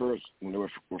individuals at first, when they were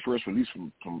first released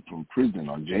from prison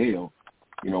or jail,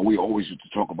 we always used to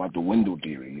talk about the window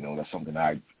theory. That's something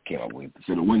I came up with.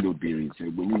 So the window theory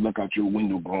said, when you look out your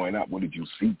window growing up, what did you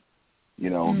see? You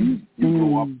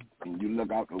grow up and you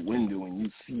look out the window and you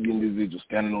see individuals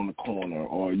standing on the corner,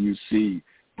 or you see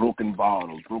broken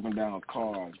bottles, broken down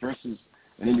cars, versus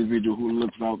an individual who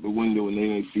looks out the window and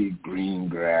they see green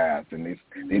grass and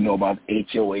they know about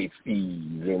HOA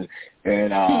fees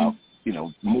and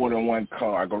more than one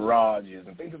car, garages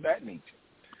and things of that nature,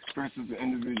 versus an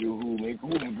individual who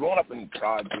has grown up in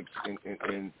projects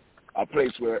in a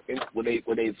place where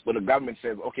the government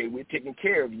says, okay, we're taking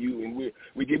care of you and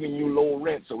we're giving you low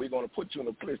rent, so we're going to put you in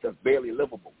a place that's barely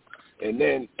livable. And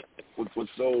then what's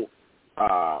so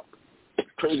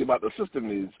crazy about the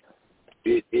system is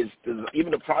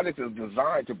even the project is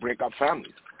designed to break up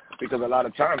families, because a lot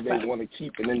of times they want to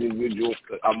keep an individual,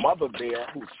 a mother there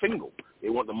who's single. They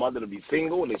want the mother to be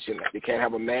single. They can't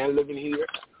have a man living here.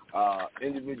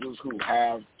 Individuals who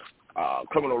have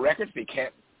criminal records, they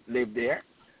can't live there.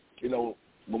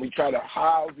 When we try to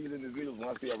house these individuals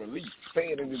once they are released,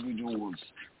 say an individual was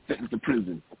sentenced to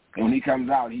prison, and when he comes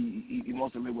out, he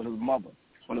wants to live with his mother,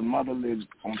 but his mother lives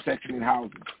on Section 8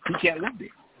 housing. He can't live there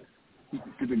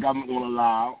because the government won't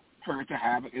allow her to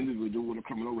have an individual with a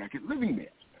criminal record living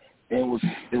there. And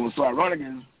what's so ironic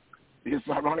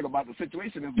about the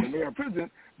situation is when they're in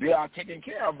prison, they are taken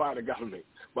care of by the government.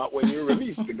 But when you're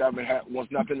released, the government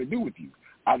wants nothing to do with you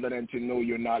other than to know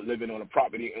you're not living on a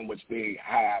property in which they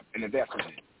have an investment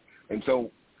in. And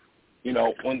so,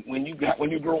 when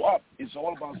you grow up, it's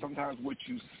all about sometimes what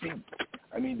you see.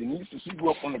 I mean, Denise, she grew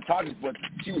up on the project, but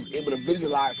she was able to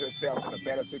visualize herself in a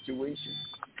better situation.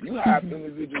 You have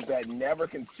individuals that never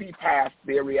can see past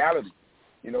their reality.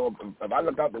 If I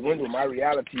look out the window, my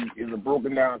reality is a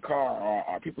broken down car,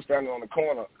 or people standing on the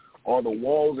corner, or the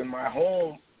walls in my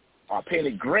home are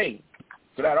painted gray.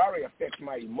 So that already affects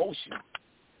my emotion.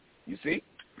 You see?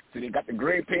 So they got the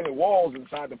gray painted walls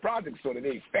inside the project so that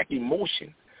they affect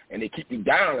emotion, and they keep you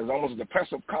down as almost a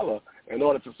depressive color in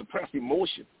order to suppress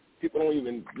emotion. People don't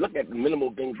even look at the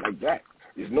minimal things like that.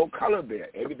 There's no color there.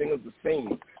 Everything is the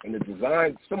same, and the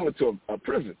design similar to a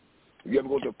prison. If you ever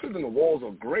go to a prison, the walls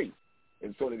are gray,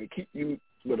 and so that they keep you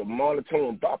with a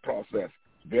monotone thought process.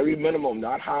 Very minimal,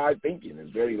 not high thinking.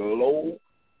 It's very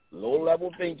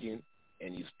low-level thinking,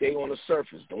 and you stay on the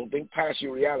surface. Don't think past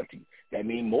your reality. That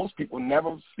means most people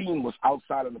never seen what's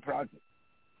outside of the project,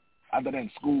 other than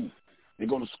school. They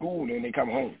go to school, and then they come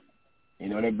home.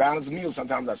 They balance meals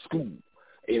sometimes at school,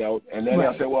 and then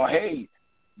they'll say, well, hey,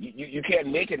 you can't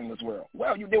make it in this world.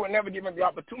 Well, they were never given the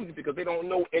opportunity because they don't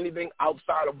know anything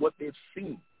outside of what they've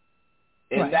seen.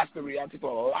 And that's the reality for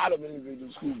a lot of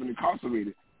individuals who've been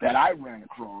incarcerated that I ran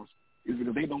across, is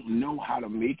because they don't know how to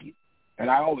make it. And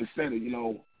I always said it,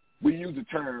 we use the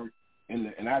term in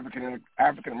the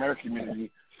African-American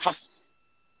community, hustle.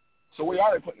 So we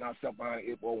already putting ourselves behind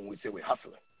it when we say we're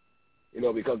hustling.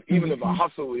 Because even if a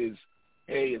hustle is,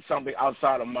 hey, it's something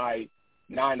outside of my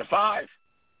 9 to 5,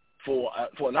 for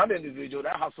another individual,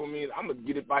 that hustle means I'm going to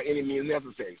get it by any means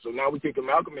necessary. So now we take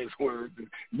Malcolm X's words and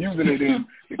using it in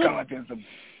the context of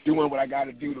doing what I got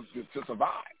to do to survive.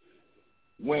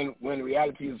 When the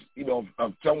reality is,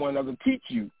 if someone doesn't teach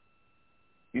you,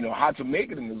 how to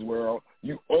make it in this world,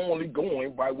 you only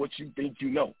going by what you think you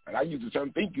know. And I use the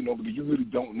term think you know because you really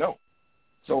don't know.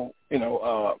 So,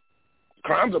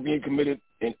 crimes are being committed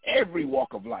in every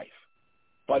walk of life,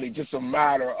 but it's just a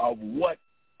matter of what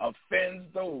offends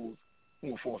those who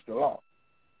enforce the law.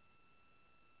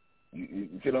 You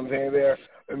see what I'm saying there?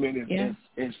 I mean,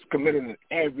 it's committed in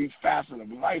every facet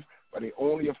of life, but it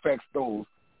only affects those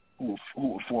who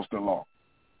enforce the law.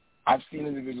 I've seen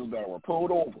individuals that were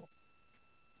pulled over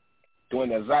doing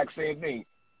the exact same thing,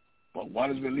 but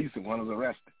one is released and one is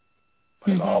arrested.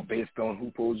 But it's all based on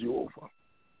who pulls you over.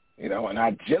 And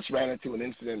I just ran into an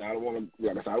incident. I don't want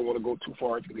to go too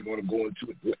far into it. We're going to go into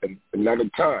it another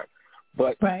time.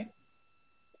 But right.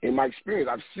 in my experience,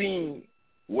 I've seen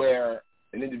where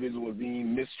an individual was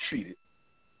being mistreated,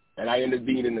 and I ended up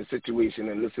being in a situation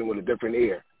and listening with a different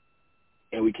ear,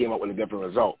 and we came up with a different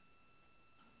result.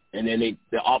 And then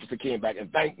the officer came back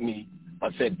and thanked me,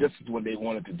 but said this is what they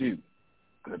wanted to do.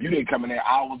 Because if you didn't come in there,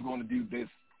 I was going to do this,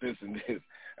 this, and this.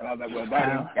 And I was like,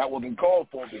 well, that wasn't called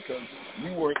for because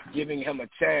you weren't giving him a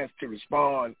chance to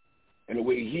respond in the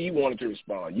way he wanted to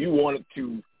respond. You wanted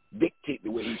to dictate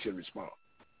the way he should respond.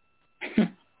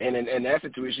 And in that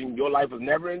situation, your life was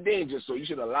never in danger, so you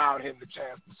should have allowed him the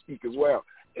chance to speak as well.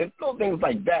 And little things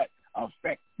like that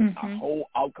affect a whole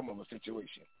outcome of a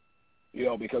situation. You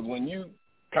know, because when you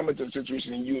come into a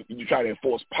situation and you try to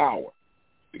enforce power,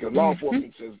 because law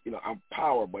enforcement says, you know, I'm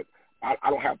power, but I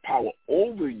don't have power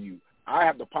over you. I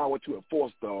have the power to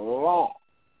enforce the law.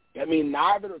 That means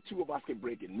neither the two of us can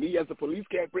break it. Me as the police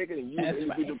can't break it, and you as the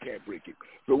individual can't break it.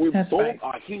 So we both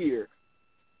are here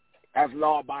as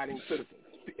law-abiding citizens.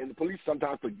 And the police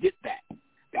sometimes forget that.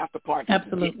 That's the part they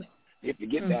forget. They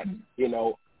forget that, you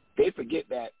know, they forget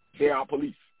that they aren't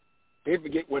police. They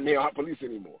forget when they aren't police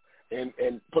anymore.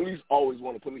 And police always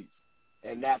want to police.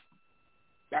 And that's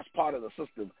part of the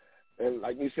system. And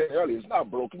like we said earlier, it's not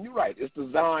broken. You're right. It's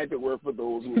designed to work for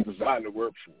those who it's designed to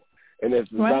work for. And it's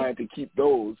designed to keep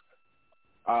those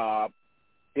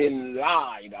in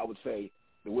line, I would say,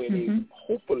 the way they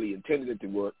hopefully intended it to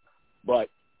work. But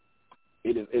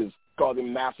it is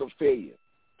causing massive failure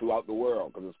throughout the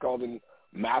world because it's causing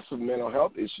massive mental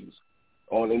health issues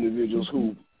on individuals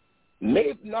who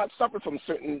may not suffer from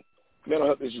certain mental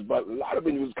health issues, but a lot of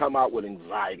individuals come out with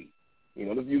anxiety. You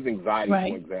know, let's use anxiety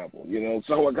for example. You know,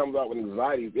 someone comes out with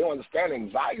anxiety, they don't understand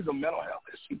anxiety is a mental health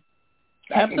issue.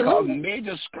 That can cause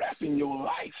major stress in your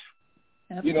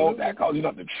life. You know, that causes you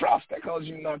not to trust, that causes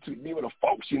you not to be able to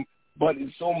function. But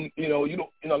it's so, you know,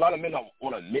 a lot of men don't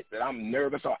want to admit that I'm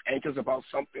nervous or anxious about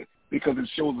something because it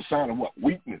shows a sign of what?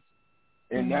 Weakness.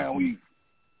 And now we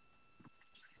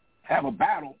have a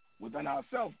battle within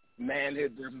ourselves,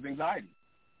 manhood versus anxiety.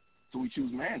 So we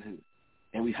choose manhood,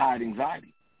 and we hide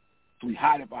anxiety. So we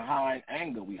hide it behind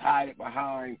anger. We hide it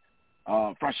behind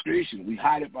frustration. We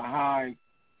hide it behind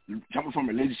jumping from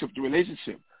relationship to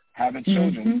relationship, having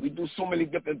children. We do so many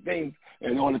different things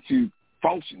in order to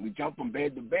function. We jump from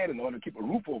bed to bed in order to keep a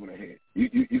roof over their head.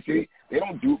 You see, they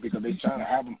don't do it because they're trying to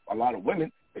have a lot of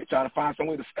women. They're trying to find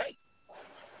somewhere to stay.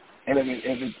 And if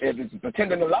it's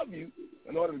pretending to love you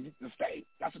in order to stay,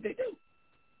 that's what they do.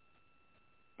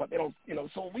 But they don't, you know,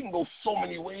 so we can go so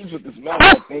many ways with this mental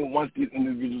health thing once these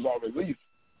individuals are released,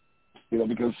 you know,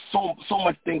 because so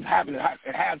much things happen.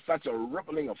 It has such a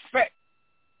rippling effect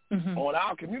on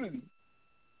our community.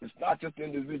 It's not just the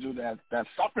individual that's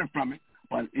suffering from it,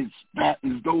 but it's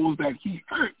those that he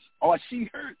hurts or she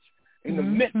hurts in the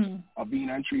midst of being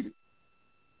untreated.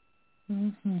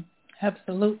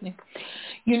 Absolutely.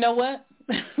 You know what?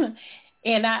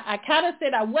 And I kind of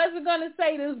said I wasn't going to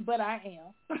say this, but I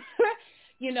am.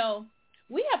 You know,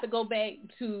 we have to go back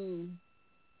to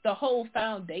the whole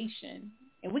foundation,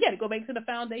 and we got to go back to the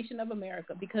foundation of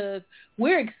America because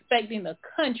we're expecting the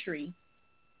country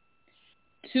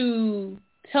to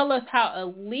tell us how a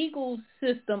legal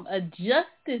system, a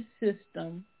justice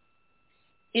system,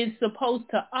 is supposed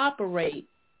to operate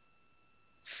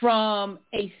from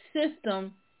a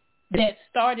system that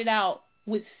started out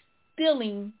with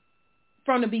stealing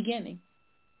from the beginning.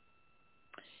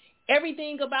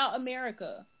 Everything about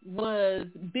America was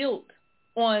built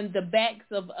on the backs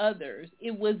of others.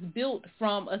 It was built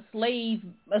from a slave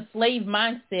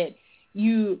mindset.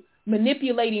 You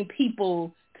manipulating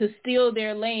people to steal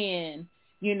their land.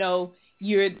 You know,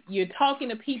 you're talking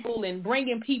to people and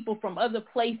bringing people from other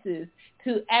places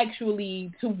to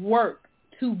actually to work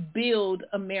to build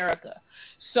America.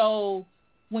 So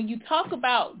when you talk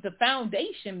about the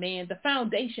foundation, man, the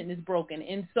foundation is broken.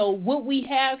 And so what we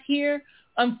have here,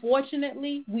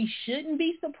 unfortunately, we shouldn't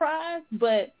be surprised.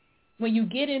 But when you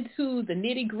get into the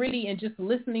nitty-gritty and just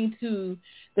listening to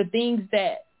the things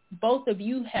that both of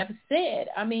you have said,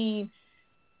 I mean,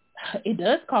 it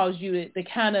does cause you to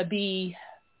kind of be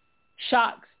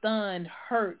shocked, stunned,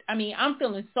 hurt. I mean, I'm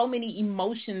feeling so many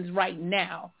emotions right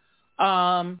now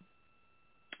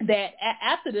that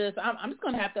after this, I'm just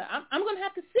going to have to, I'm going to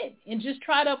have to sit and just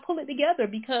try to pull it together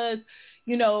because,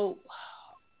 you know,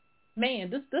 man,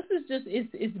 this is just,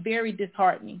 it's very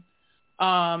disheartening.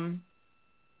 And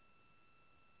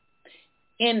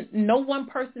no one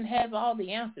person has all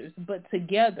the answers, but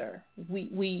together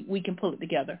we can pull it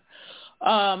together.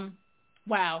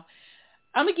 Wow.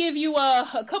 I'm going to give you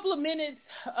a couple of minutes,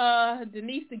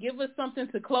 Denise, to give us something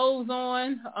to close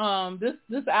on.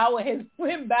 This hour has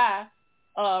went by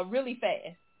really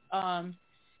fast.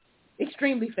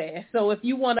 extremely fast. So if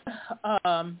you want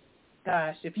to,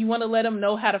 if you want to let them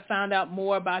know how to find out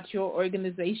more about your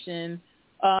organization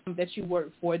that you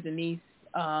work for, Denise,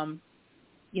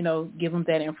 give them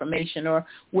that information or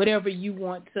whatever you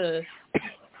want to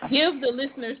give the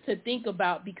listeners to think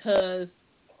about, because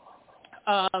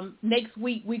next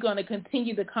week we're going to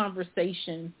continue the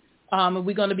conversation and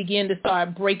we're going to begin to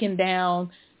start breaking down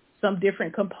some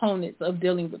different components of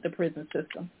dealing with the prison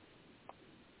system.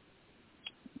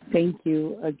 Thank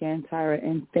you again, Tyra,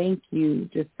 and thank you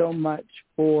just so much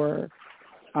for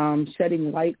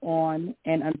shedding light on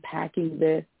and unpacking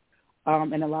this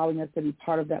and allowing us to be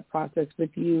part of that process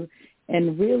with you.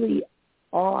 And really,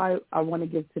 all I want to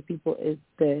give to people is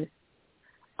this.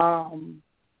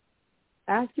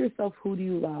 Ask yourself, who do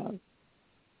you love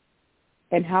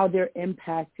and how they're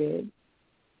impacted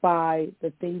by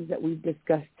the things that we've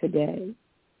discussed today.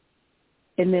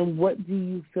 And then what do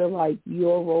you feel like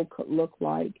your role could look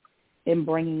like in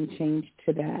bringing change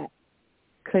to that?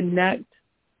 Connect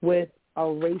with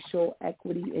a racial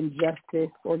equity and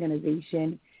justice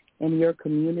organization in your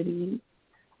community,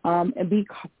 and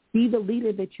be the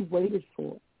leader that you waited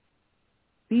for.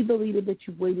 Be the leader that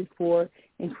you waited for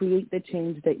and create the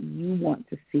change that you want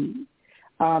to see.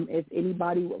 If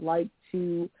anybody would like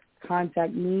to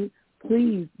contact me,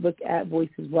 please look at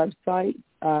Voice's website,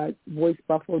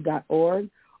 voicebuffalo.org,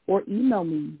 or email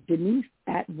me, Denise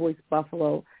at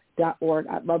voicebuffalo.org.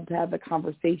 I'd love to have a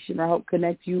conversation or help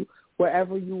connect you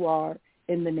wherever you are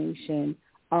in the nation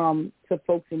to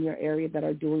folks in your area that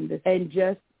are doing this. And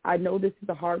I know this is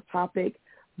a hard topic,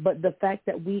 but the fact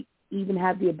that we even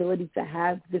have the ability to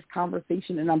have this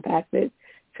conversation and unpack this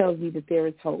tells me that there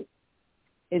is hope.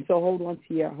 And so hold on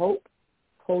to your hope,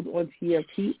 hold on to your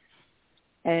peace,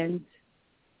 and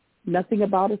nothing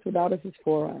about us without us is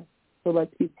for us. So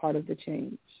let's be part of the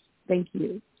change. Thank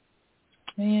you.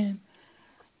 Man.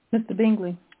 Mr.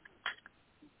 Bingley.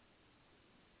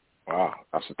 Wow,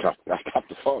 that's tough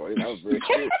to follow. That was very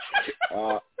good.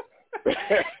 That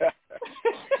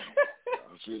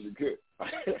was really good.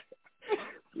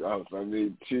 I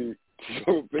mean, to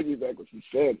piggyback what you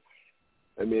said,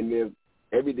 I mean,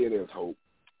 every day there's hope.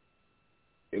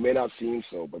 It may not seem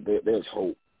so, but there's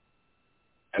hope.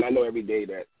 And I know every day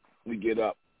that we get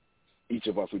up, each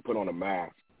of us, we put on a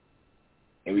mask,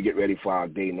 and we get ready for our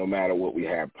day no matter what we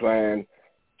have planned.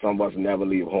 Some of us never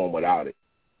leave home without it.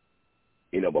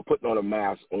 But putting on a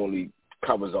mask only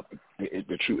covers up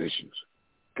the true issues,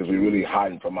 because we're really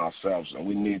hiding from ourselves. And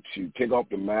we need to take off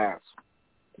the mask,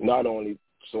 not only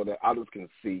so that others can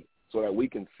see, so that we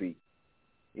can see,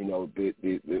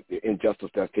 the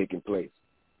injustice that's taking place.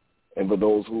 And for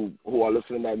those who are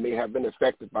listening that may have been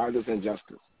affected by this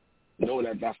injustice, know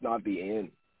that that's not the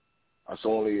end. That's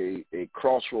only a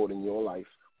crossroad in your life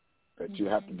that you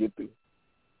have to get through.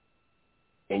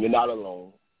 And you're not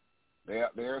alone.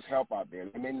 There's help out there.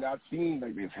 It may not seem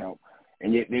like there's help,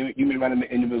 and yet you may run into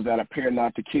individuals that appear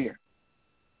not to care.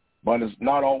 But it's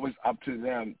not always up to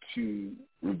them to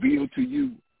reveal to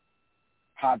you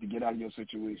how to get out of your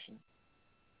situation.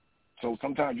 So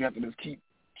sometimes you have to just keep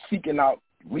seeking out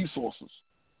resources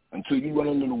until you run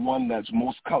into the one that's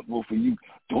most comfortable for you.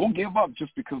 Don't give up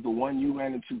just because the one you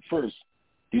ran into first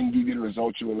didn't give you the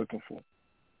results you were looking for.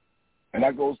 And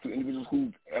that goes to individuals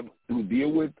who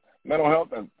deal with mental health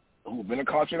and who've been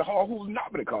incarcerated or who've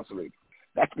not been incarcerated.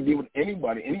 That can deal with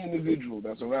anybody, any individual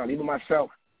that's around, even myself.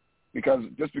 Because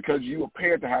just because you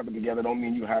appear to have it together don't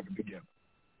mean you have it together.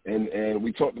 And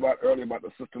we talked about earlier about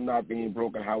the system not being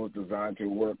broken, how it's designed to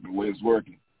work, the way it's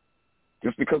working.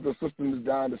 Just because the system is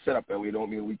designed to set up that way don't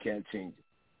mean we can't change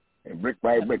it. And brick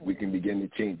by brick we can begin to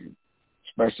change it,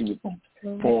 especially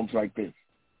with forums like this.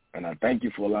 And I thank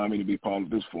you for allowing me to be part of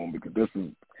this forum, because this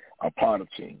is a part of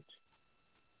change.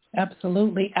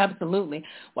 Absolutely, absolutely.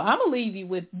 Well, I'm going to leave you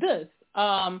with this.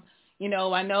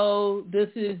 I know this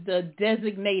is the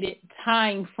designated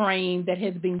time frame that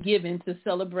has been given to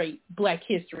celebrate Black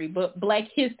history, but Black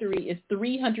history is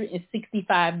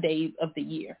 365 days of the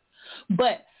year.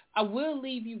 But I will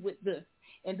leave you with this,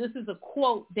 and this is a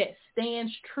quote that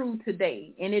stands true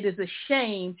today, and it is a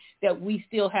shame that we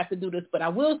still have to do this, but I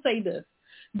will say this.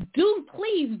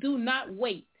 Please do not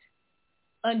wait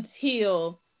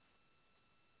until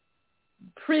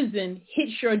prison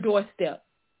hits your doorstep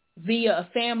via a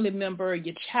family member,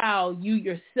 your child, you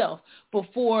yourself,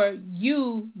 before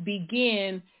you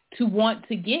begin to want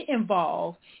to get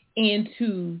involved and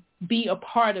to be a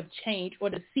part of change or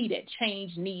to see that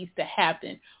change needs to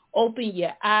happen. Open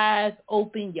your eyes,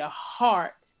 open your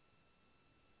heart.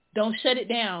 Don't shut it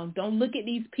down. Don't look at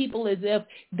these people as if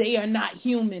they are not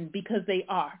human, because they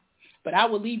are. But I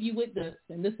will leave you with this,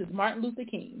 and this is Martin Luther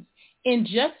King's.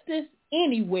 Injustice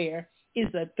anywhere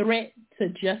is a threat to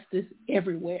justice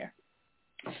everywhere.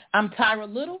 I'm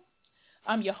Tyra Little.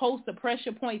 I'm your host of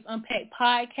Pressure Points Unpacked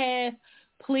podcast.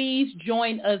 Please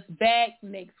join us back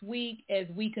next week as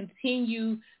we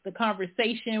continue the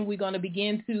conversation.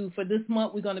 For this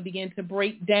month, we're going to begin to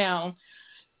break down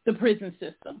the prison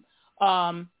system.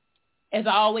 As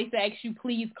I always ask you,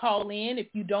 please call in. If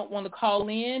you don't want to call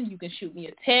in, you can shoot me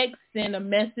a text, send a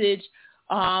message.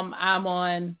 I'm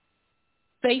on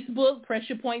Facebook.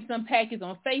 Pressure Points Unpacked is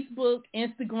on Facebook,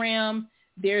 Instagram.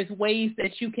 There's ways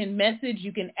that you can message.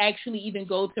 You can actually even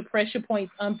go to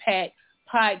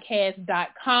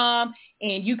pressurepointsunpackedpodcast.com,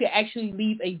 and you can actually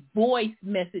leave a voice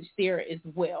message there as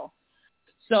well.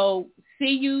 So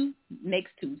see you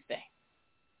next Tuesday.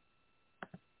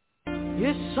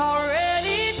 It's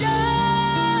already done.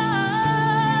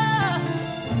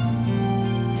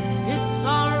 It's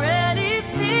already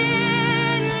finished.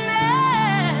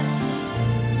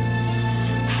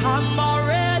 I'm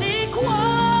already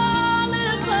qualified.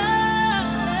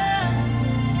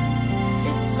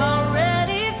 It's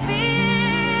already finished.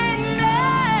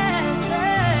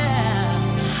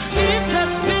 It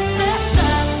has been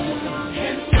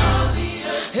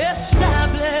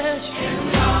established.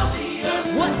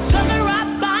 What's on the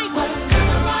right mind?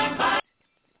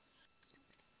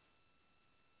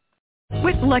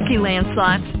 With Lucky Land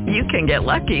Slots, you can get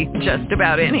lucky just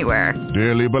about anywhere.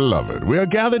 Dearly beloved, we are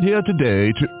gathered here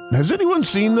today to... Has anyone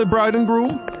seen the bride and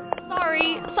groom?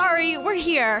 Sorry, we're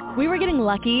here. We were getting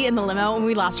lucky in the limo and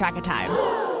we lost track of time.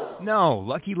 No,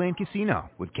 Lucky Land Casino,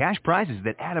 with cash prizes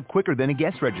that add up quicker than a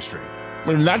guest registry.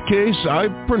 In that case, I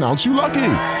pronounce you lucky.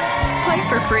 Play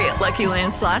for free at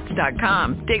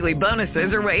LuckyLandSlots.com. Daily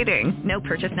bonuses are waiting. No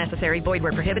purchase necessary. Void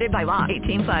where prohibited by law.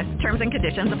 18+. Terms and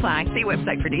conditions apply. See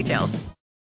website for details.